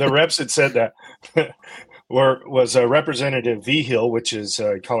 The reps that said that was Representative Vigil, which is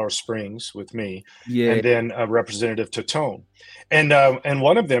Colorado Springs with me, and then Representative Totone, and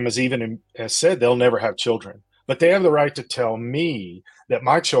one of them has said they'll never have children, but they have the right to tell me that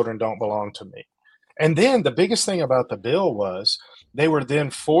my children don't belong to me. And then the biggest thing about the bill was they were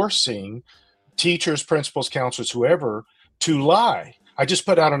then forcing teachers, principals, counselors, whoever, to lie. I just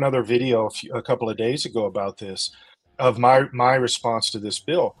put out another video a couple of days ago about this, of my response to this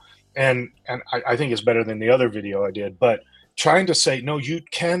bill. And I think it's better than the other video I did, but trying to say, no, you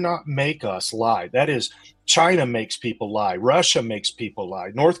cannot make us lie. That is, China makes people lie. Russia makes people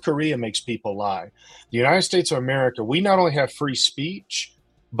lie. North Korea makes people lie. The United States of America, we not only have free speech,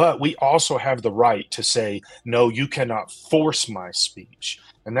 but we also have the right to say, no, you cannot force my speech.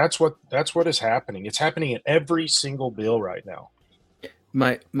 And that's what is happening. It's happening in every single bill right now.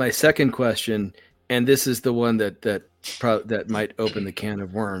 My second question, and this is the one that might open the can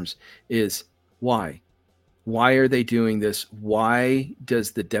of worms, is why? Why are they doing this? Why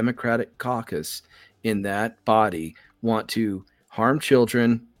does the Democratic caucus in that body want to harm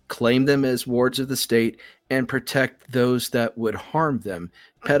children, claim them as wards of the state, and protect those that would harm them,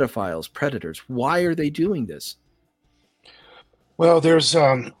 pedophiles, predators? Why are they doing this? Well, there's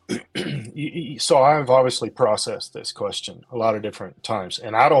so I've obviously processed this question a lot of different times,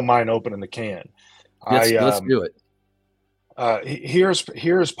 and I don't mind opening the can. Let's do it.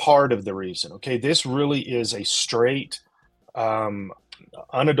 Here's part of the reason. Okay, this really is a straight,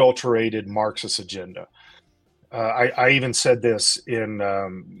 unadulterated Marxist agenda. I even said this in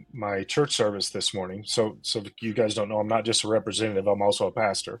my church service this morning. So you guys don't know, I'm not just a representative; I'm also a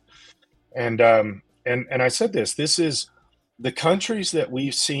pastor. And I said this. This is the countries that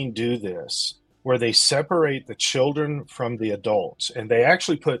we've seen do this, where they separate the children from the adults, and they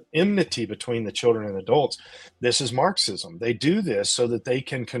actually put enmity between the children and adults. This is Marxism. They do this so that they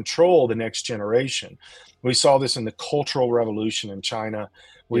can control the next generation. We saw this in the Cultural Revolution in China.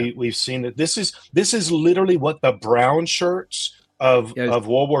 We've seen that this is literally what the brown shirts of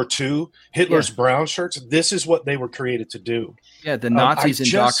World War II, Hitler's brown shirts, this is what they were created to do. Yeah, the Nazis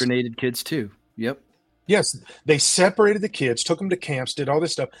indoctrinated kids too. Yep. Yes, they separated the kids, took them to camps, did all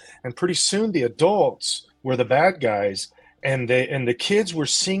this stuff, and pretty soon the adults were the bad guys, and the kids were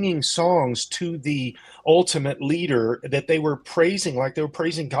singing songs to the ultimate leader that they were praising like they were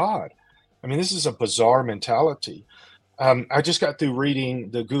praising God. I mean, this is a bizarre mentality. I just got through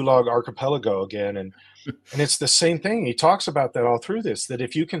reading the Gulag Archipelago again, and it's the same thing. He talks about that all through this, that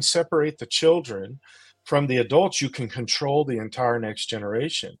if you can separate the children from the adults, you can control the entire next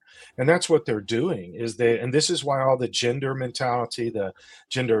generation. And that's what they're doing, and this is why all the gender mentality, the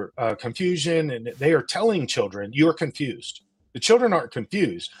gender confusion, and they are telling children, you're confused. The children aren't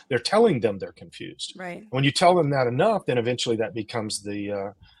confused. They're telling them they're confused. Right. When you tell them that enough, then eventually that becomes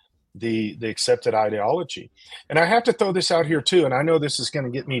the accepted ideology. And I have to throw this out here too, and I know this is going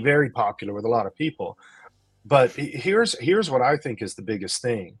to get me very popular with a lot of people, but here's what I think is the biggest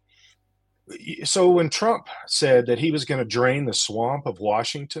thing. So when Trump said that he was going to drain the swamp of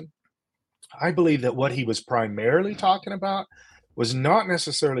Washington, I believe that what he was primarily talking about was not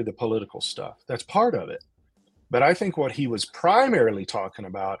necessarily the political stuff. That's part of it. But I think what he was primarily talking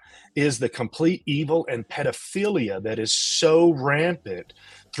about is the complete evil and pedophilia that is so rampant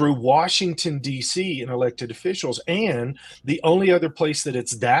through Washington, D.C. and elected officials. And the only other place that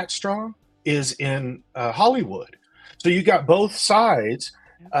it's that strong is in Hollywood. So you got both sides,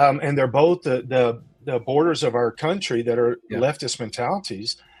 and they're both the borders of our country that are leftist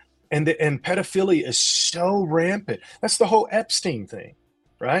mentalities. And pedophilia is so rampant. That's the whole Epstein thing,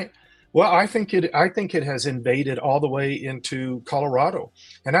 right? Well, I think it has invaded all the way into Colorado.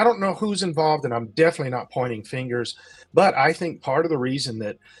 And I don't know who's involved, and I'm definitely not pointing fingers, but I think part of the reason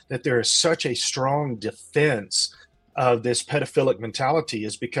that there is such a strong defense of this pedophilic mentality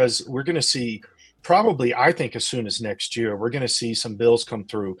is because we're going to see, probably, I think as soon as next year, we're going to see some bills come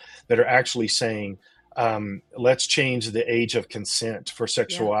through that are actually saying, let's change the age of consent for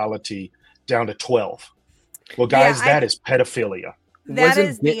sexuality down to 12. Well, guys, that is pedophilia. That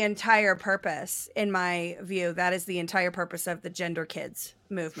is the entire purpose, in my view. That is the entire purpose of the gender kids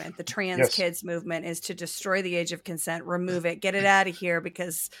movement. The trans kids movement is to destroy the age of consent, remove it, get it out of here,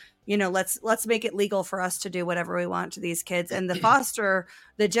 because, you know, let's make it legal for us to do whatever we want to these kids. And the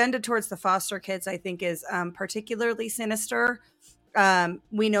agenda towards the foster kids, I think, is particularly sinister.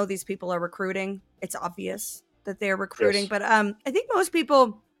 We know these people are recruiting. It's obvious that they're recruiting, but I think most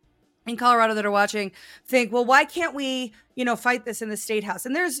people in Colorado that are watching think, well, why can't we, you know, fight this in the state house?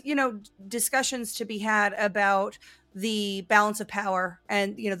 And there's, you know, discussions to be had about the balance of power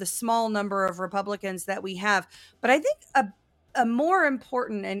and, you know, the small number of Republicans that we have. But I think a more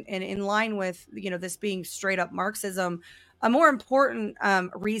important and in line with, you know, this being straight up Marxism, a more important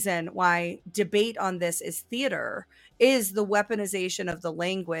reason why debate on this is theater is the weaponization of the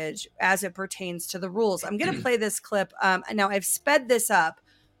language as it pertains to the rules. I'm going to play this clip. Now I've sped this up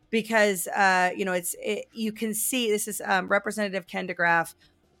because, you know, you can see this is Representative Ken DeGraff,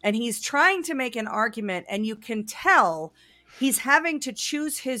 and he's trying to make an argument, and you can tell he's having to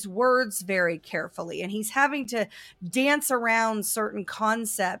choose his words very carefully, and he's having to dance around certain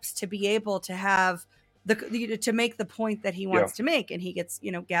concepts to be able to have to make the point that he wants to make. And he gets,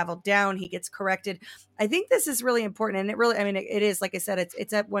 you know, gavelled down, he gets corrected. I think this is really important. And it really, I mean, it is, like I said,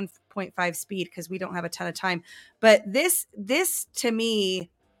 it's at 1.5 speed because we don't have a ton of time. But this to me,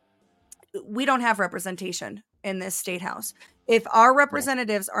 we don't have representation in this state house. If our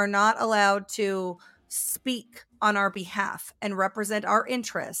representatives are not allowed to speak on our behalf and represent our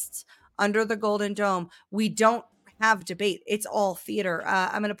interests under the Golden Dome, we don't have debate. It's all theater.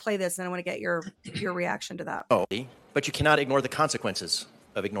 I'm going to play this and I want to get your reaction to that. But you cannot ignore the consequences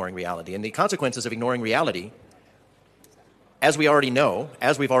of ignoring reality. And the consequences of ignoring reality, as we already know,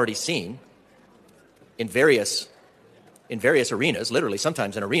 as we've already seen in various arenas, literally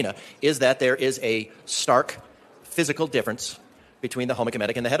sometimes an arena, is that there is a stark physical difference between the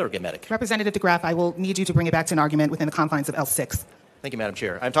homogametic and the heterogametic. Representative DeGraff, I will need you to bring it back to an argument within the confines of L6. Thank you, Madam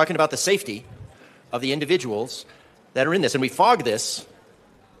Chair. I'm talking about the safety of the individuals that are in this, and we fog this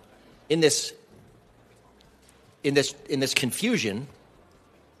in this confusion. And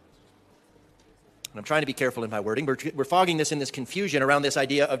I'm trying to be careful in my wording. We're fogging this in this confusion around this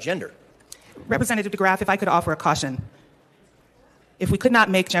idea of gender. Representative DeGraff, if I could offer a caution. If we could not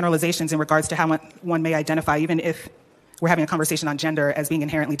make generalizations in regards to how one may identify, even if we're having a conversation on gender as being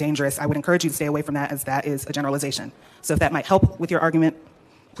inherently dangerous, I would encourage you to stay away from that, as that is a generalization. So if that might help with your argument,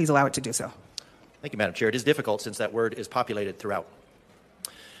 please allow it to do so. Thank you, Madam Chair. It is difficult since that word is populated throughout.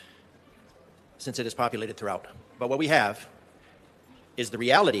 But what we have is the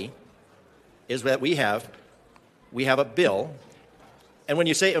reality is that we have a bill. And when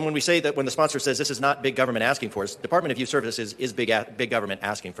we say that, when the sponsor says this is not big government asking for us, Department of Youth Services is big government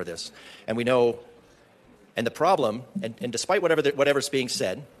asking for this. And we know, and the problem, and despite whatever's being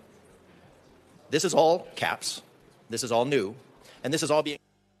said, this is all caps, this is all new, and this is all being.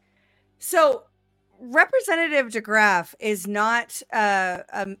 So Representative DeGraff is not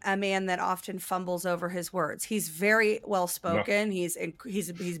a man that often fumbles over his words. He's very well spoken. No.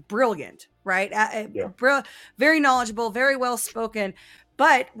 He's brilliant, right? Very knowledgeable, very well spoken.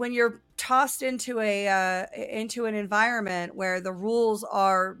 But when you're tossed into an environment where the rules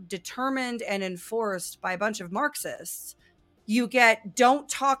are determined and enforced by a bunch of Marxists, you get don't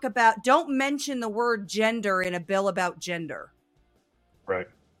mention the word gender in a bill about gender. Right.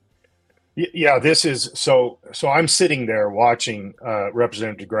 Yeah, this is so I'm sitting there watching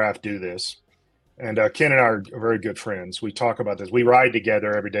Representative DeGraff do this. And Ken and I are very good friends. We talk about this. We ride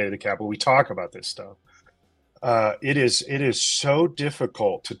together every day to the Capitol. We talk about this stuff. It is so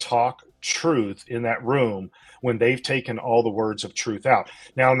difficult to talk truth in that room when they've taken all the words of truth out.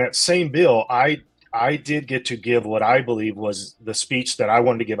 Now, in that same bill, I did get to give what I believe was the speech that I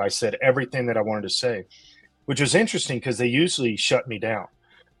wanted to give. I said everything that I wanted to say, which was interesting because they usually shut me down.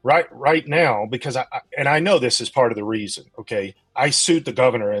 Right now, because I know this is part of the reason, okay? I sued the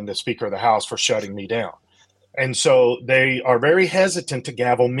governor and the Speaker of the House for shutting me down. And so they are very hesitant to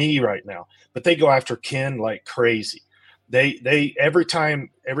gavel me right now, but they go after Ken like crazy. They every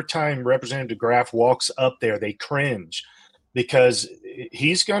time Representative DeGraff walks up there, they cringe because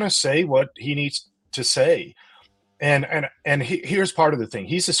he's going to say what he needs to say. Here's part of the thing.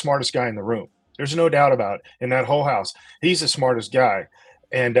 He's the smartest guy in the room. There's no doubt about it. In that whole house, he's the smartest guy.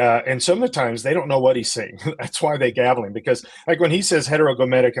 And some of the times they don't know what he's saying. That's why they gavel him, because like when he says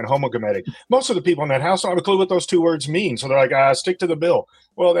heterogametic and homogametic, most of the people in that house don't have a clue what those two words mean. So they're like, stick to the bill.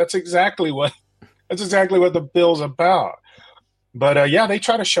 Well, that's exactly what the bill's about. But yeah, they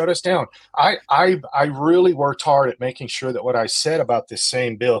try to shut us down. I really worked hard at making sure that what I said about this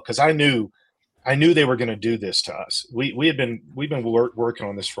same bill, because I knew they were going to do this to us. We've been working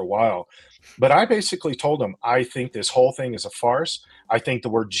on this for a while, but I basically told them I think this whole thing is a farce. I think the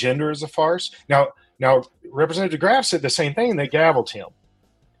word gender is a farce. Now, Representative Graff said the same thing, and they gavelled him.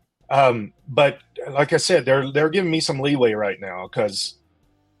 But like I said, they're giving me some leeway right now because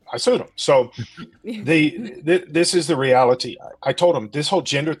I sued them. So this is the reality. I told them this whole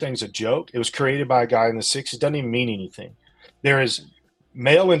gender thing's a joke. It was created by a guy in the 60s. It doesn't even mean anything. There is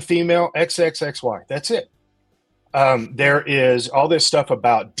male and female, XXXY. That's it. There is all this stuff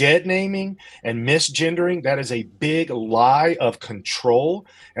about dead naming and misgendering. That is a big lie of control.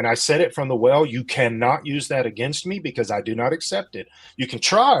 And I said it from the well. You cannot use that against me because I do not accept it. You can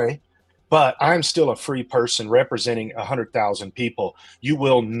try, but I'm still a free person representing 100,000 people. You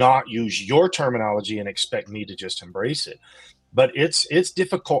will not use your terminology and expect me to just embrace it. But it's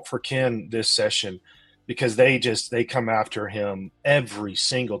difficult for Ken this session because they come after him every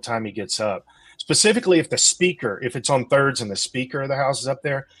single time he gets up. Specifically, if it's on thirds and the Speaker of the House is up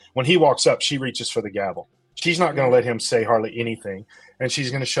there, when he walks up, she reaches for the gavel. She's not going to let him say hardly anything, and she's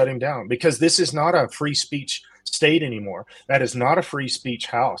going to shut him down because this is not a free speech state anymore. That is not a free speech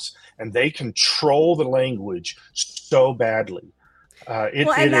house, and they control the language so badly.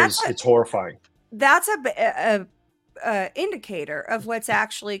 It's horrifying. That's a indicator of what's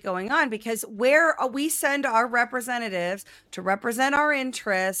actually going on, because where we send our representatives to represent our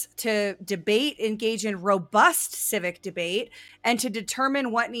interests, to debate, engage in robust civic debate, and to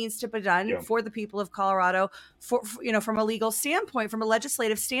determine what needs to be done for the people of Colorado, from a legal standpoint, from a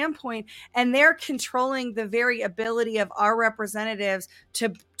legislative standpoint, and they're controlling the very ability of our representatives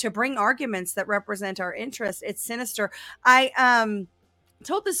to bring arguments that represent our interests. It's sinister. I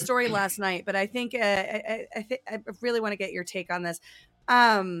told this story last night, but I think I really want to get your take on this.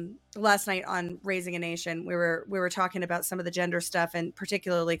 Last night on Raising a Nation, we were talking about some of the gender stuff, and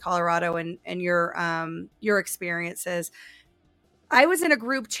particularly Colorado and your experiences. I was in a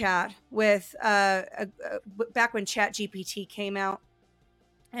group chat with back when ChatGPT came out,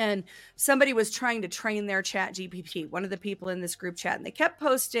 and somebody was trying to train their ChatGPT, one of the people in this group chat, and they kept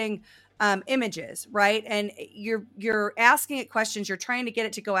posting images, right? And you're asking it questions, you're trying to get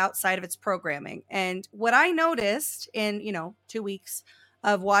it to go outside of its programming. And what I noticed in 2 weeks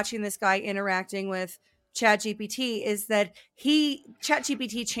of watching this guy interacting with ChatGPT is that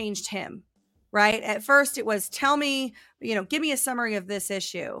ChatGPT changed him, right? At first it was, tell me, give me a summary of this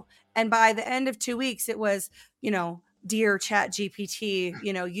issue. And by the end of 2 weeks, it was, dear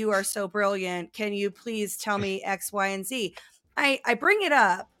ChatGPT, you are so brilliant. Can you please tell me X, Y, and Z? I bring it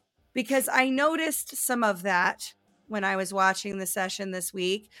up because I noticed some of that when I was watching the session this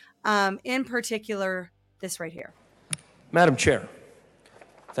week, in particular, this right here. Madam Chair,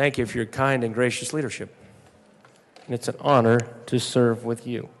 thank you for your kind and gracious leadership. And it's an honor to serve with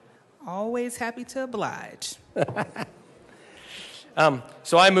you. Always happy to oblige.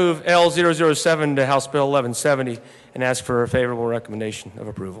 So I move L007 to House Bill 1170 and ask for a favorable recommendation of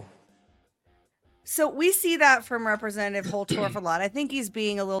approval. So we see that from Representative Holtorf a lot. I think he's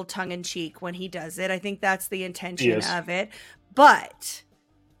being a little tongue-in-cheek when he does it. I think that's the intention of it. But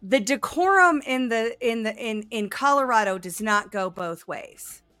the decorum in Colorado does not go both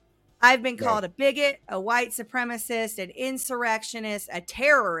ways. I've been called a bigot, a white supremacist, an insurrectionist, a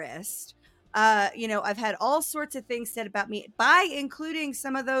terrorist. I've had all sorts of things said about me, by including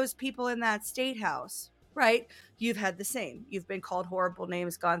some of those people in that state house, right? You've had the same. You've been called horrible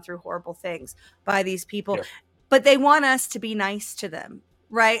names, gone through horrible things by these people, but they want us to be nice to them,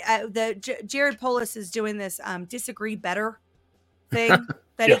 right? Jared Polis is doing this disagree better thing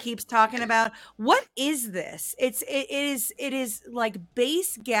that he keeps talking about. What is this? It is like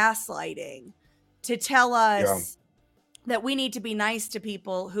base gaslighting to tell us that we need to be nice to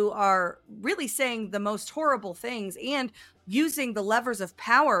people who are really saying the most horrible things and using the levers of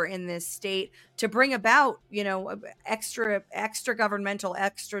power in this state to bring about, extra governmental,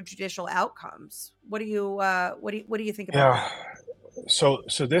 extrajudicial outcomes. What do you think about that? So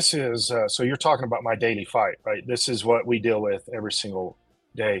this is so you're talking about my daily fight, right? This is what we deal with every single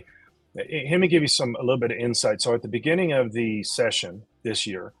day. Let me give you a little bit of insight. So at the beginning of the session this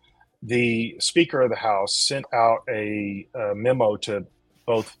year, the Speaker of the House sent out a memo to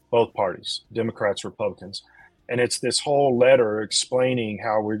both parties, Democrats, Republicans, And it's this whole letter explaining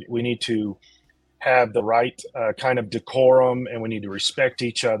how we need to have the right kind of decorum, and we need to respect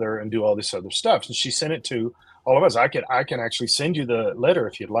each other and do all this other stuff. And she sent it to all of us. I can actually send you the letter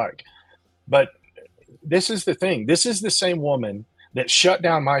if you'd like. But this is the thing. This is the same woman that shut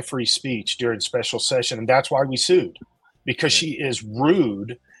down my free speech during special session, and that's why we sued, because she is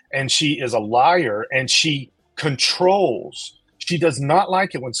rude and she is a liar and she controls. She does not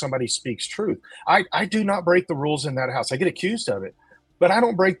like it when somebody speaks truth. I do not break the rules in that house. I get accused of it, but I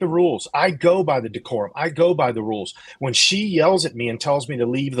don't break the rules. I go by the decorum. I go by the rules. When she yells at me and tells me to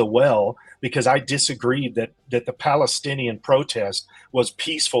leave the well because I disagreed that the Palestinian protest was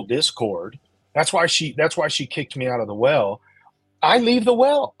peaceful discord, that's why she kicked me out of the well. I leave the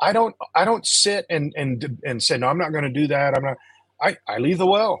well. I don't sit and say, no, I'm not going to do that. I leave the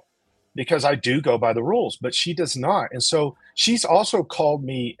well because I do go by the rules, but she does not. And so she's also called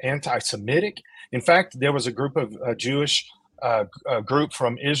me anti-Semitic. In fact, there was a group of Jewish group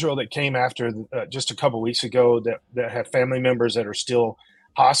from Israel that came after just a couple of weeks ago that had family members that are still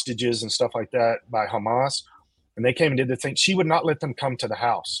hostages and stuff like that by Hamas. And they came and did the thing. She would not let them come to the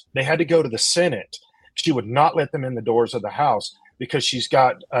house. They had to go to the Senate. She would not let them in the doors of the house because she's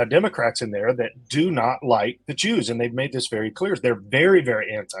got Democrats in there that do not like the Jews. And they've made this very clear. They're very,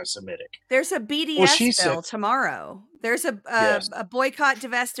 very anti-Semitic. There's a BDS bill tomorrow. There's a boycott,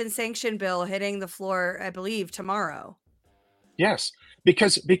 divest, and sanction bill hitting the floor, I believe, tomorrow. Yes,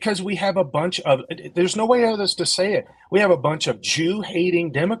 because we have a bunch of, there's no way else to say it. We have a bunch of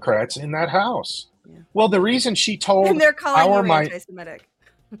Jew-hating Democrats in that house. Yeah. Well, the reason she told and they're calling you anti-Semitic.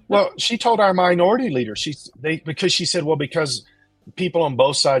 Well, she told our minority leader, because she said, well, because people on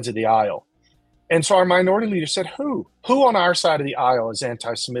both sides of the aisle. And so our minority leader said, who on our side of the aisle is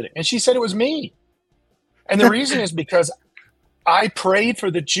anti-Semitic? And she said it was me. And the reason is because I prayed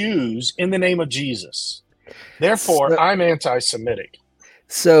for the Jews in the name of Jesus. Therefore, I'm anti-Semitic.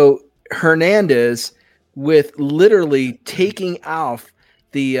 So Hernandez, with literally taking off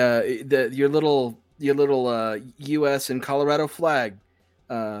your little U.S. and Colorado flag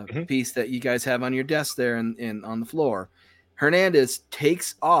piece that you guys have on your desk there and on the floor, Hernandez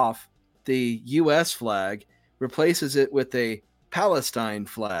takes off the U.S. flag, replaces it with a Palestine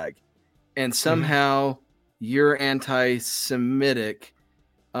flag, and somehow you're anti-Semitic.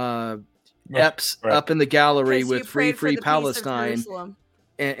 Eps right. Up in the gallery with free Palestine,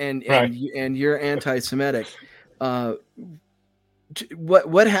 and you're anti-Semitic.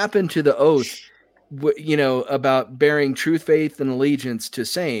 What happened to the oath? About bearing truth, faith, and allegiance to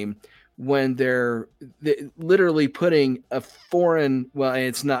same when they're literally putting a foreign. Well,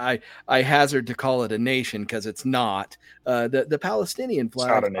 it's not. I hazard to call it a nation because it's not. The Palestinian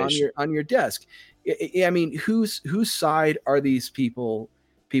flag on your desk. I mean, whose side are these people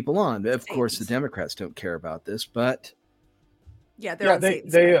on? Of course, the Democrats don't care about this, but they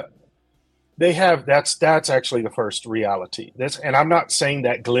have. That's actually the first reality. And I'm not saying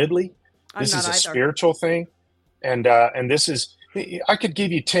that glibly. This is a spiritual thing, and this is. I could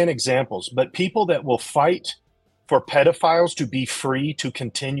give you 10 examples, but people that will fight for pedophiles to be free to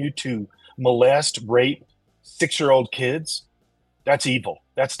continue to molest, rape 6-year-old kids, that's evil.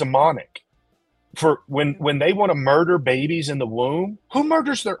 That's demonic. For when they want to murder babies in the womb, who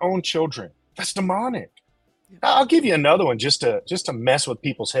murders their own children? That's demonic. I'll give you another one just to mess with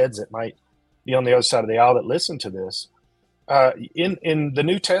people's heads that might be on the other side of the aisle that listen to this. In the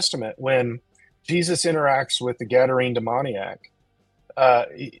New Testament, when Jesus interacts with the Gadarene demoniac,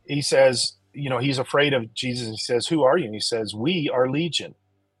 he says, he's afraid of Jesus. He says, "Who are you?" And he says, "We are legion."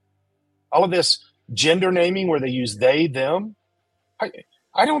 All of this gender naming where they use they, them.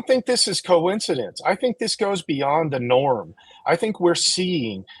 I don't think this is coincidence. I think this goes beyond the norm. I think we're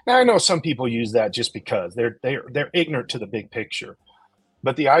seeing. Now, I know some people use that just because they're ignorant to the big picture.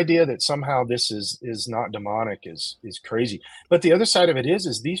 But the idea that somehow this is not demonic is crazy. But the other side of it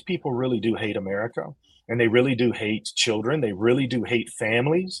is these people really do hate America, and they really do hate children. They really do hate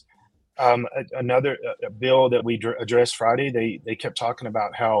families. Another bill that we addressed Friday, they kept talking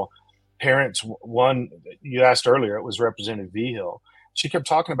about how parents. One, you asked earlier, it was Representative Vigil. She kept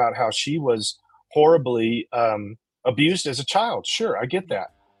talking about how she was horribly abused as a child. Sure, I get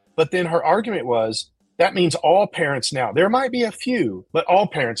that. But then her argument was, that means all parents now, there might be a few, but all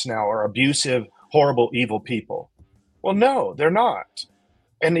parents now are abusive, horrible, evil people. Well, no, they're not.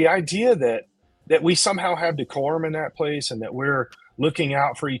 And the idea that we somehow have decorum in that place and that we're looking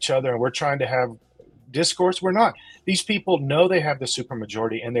out for each other and we're trying to have discourse, we're not. These people know they have the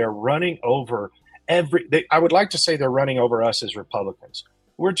supermajority and they're running over I would like to say they're running over us as Republicans.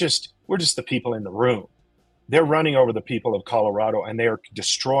 We're just the people in the room. They're running over the people of Colorado, and they're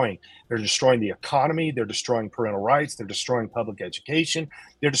destroying the economy. They're destroying parental rights. They're destroying public education.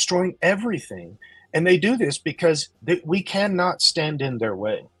 They're destroying everything. And they do this because we cannot stand in their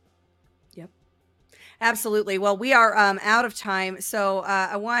way. Absolutely. Well, we are out of time, so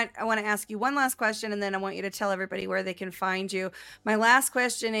I want to ask you one last question, and then I want you to tell everybody where they can find you. My last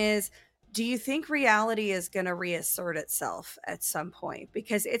question is: do you think reality is going to reassert itself at some point?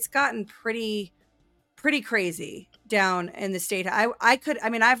 Because it's gotten pretty crazy down in the state. I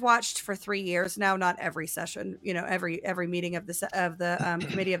mean, I've watched for 3 years now, not every session, every meeting of the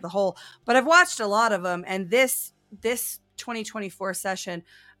committee of the whole, but I've watched a lot of them, and this 2024 session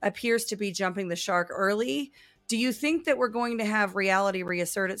appears to be jumping the shark early. Do you think that we're going to have reality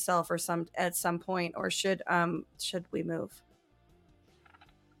reassert itself at some point, or should we move?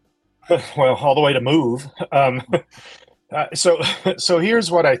 Well, all the way to move. So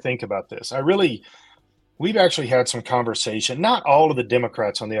here's what I think about this. We've actually had some conversation. Not all of the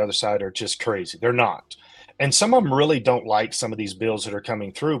Democrats on the other side are just crazy. They're not. And some of them really don't like some of these bills that are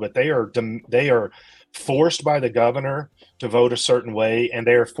coming through, but they are forced by the governor to vote a certain way, and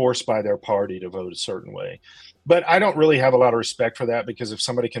they are forced by their party to vote a certain way. But I don't really have a lot of respect for that, because if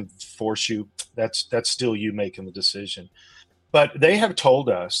somebody can force you, that's still you making the decision. But they have told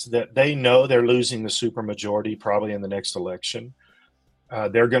us that they know they're losing the supermajority probably in the next election.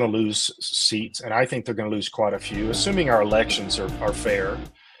 They're going to lose seats, and I think they're going to lose quite a few, assuming our elections are fair.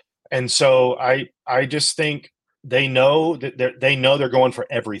 And so I just think they know that they're going for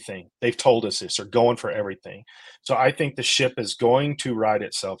everything. They've told us this. They're going for everything. So I think the ship is going to right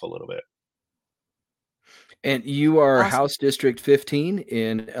itself a little bit. And you are Awesome. House District 15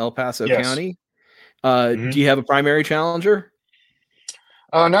 in El Paso Yes. County. Do you have a primary challenger?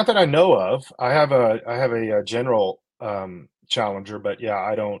 Not that I know of. I have a general challenger, but yeah,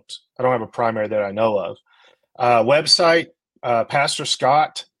 I don't have a primary that I know of. Website, Pastor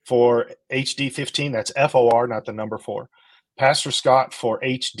Scott for HD15. That's FOR, not the number 4. Pastor Scott for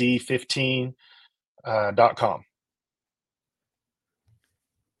HD15.com.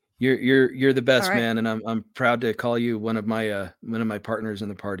 You're the best, All right. man, and I'm proud to call you one of my partners in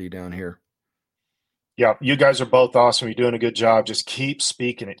the party down here. Yeah, you guys are both awesome. You're doing a good job. Just keep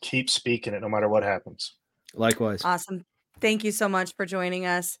speaking it, no matter what happens. Likewise. Awesome. Thank you so much for joining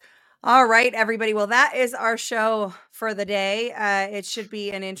us. All right, everybody. Well, that is our show for the day. It should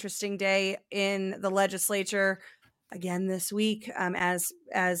be an interesting day in the legislature again this week. As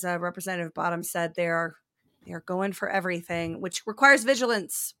Representative Bottom said, they are going for everything, which requires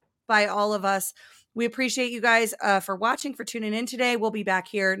vigilance by all of us. We appreciate you guys for watching, for tuning in today. We'll be back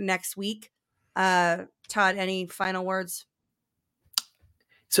here next week. Todd, any final words?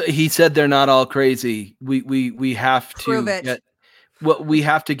 So he said they're not all crazy. We have Prove to it. we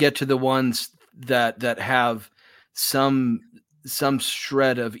have to get to the ones that have some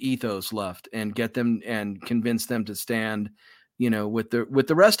shred of ethos left, and get them and convince them to stand, with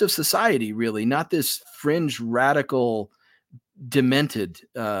the rest of society, really, not this fringe radical demented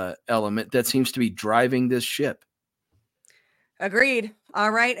element that seems to be driving this ship. Agreed. All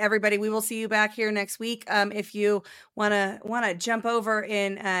right, everybody. We will see you back here next week. If you want to jump over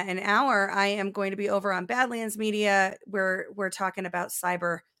in an hour, I am going to be over on Badlands Media, where we're talking about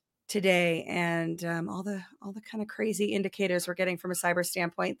cyber today, and all the kind of crazy indicators we're getting from a cyber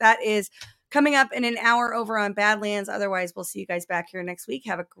standpoint. That is coming up in an hour over on Badlands. Otherwise, we'll see you guys back here next week.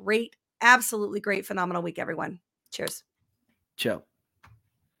 Have a great, absolutely great, phenomenal week, everyone. Cheers. Ciao.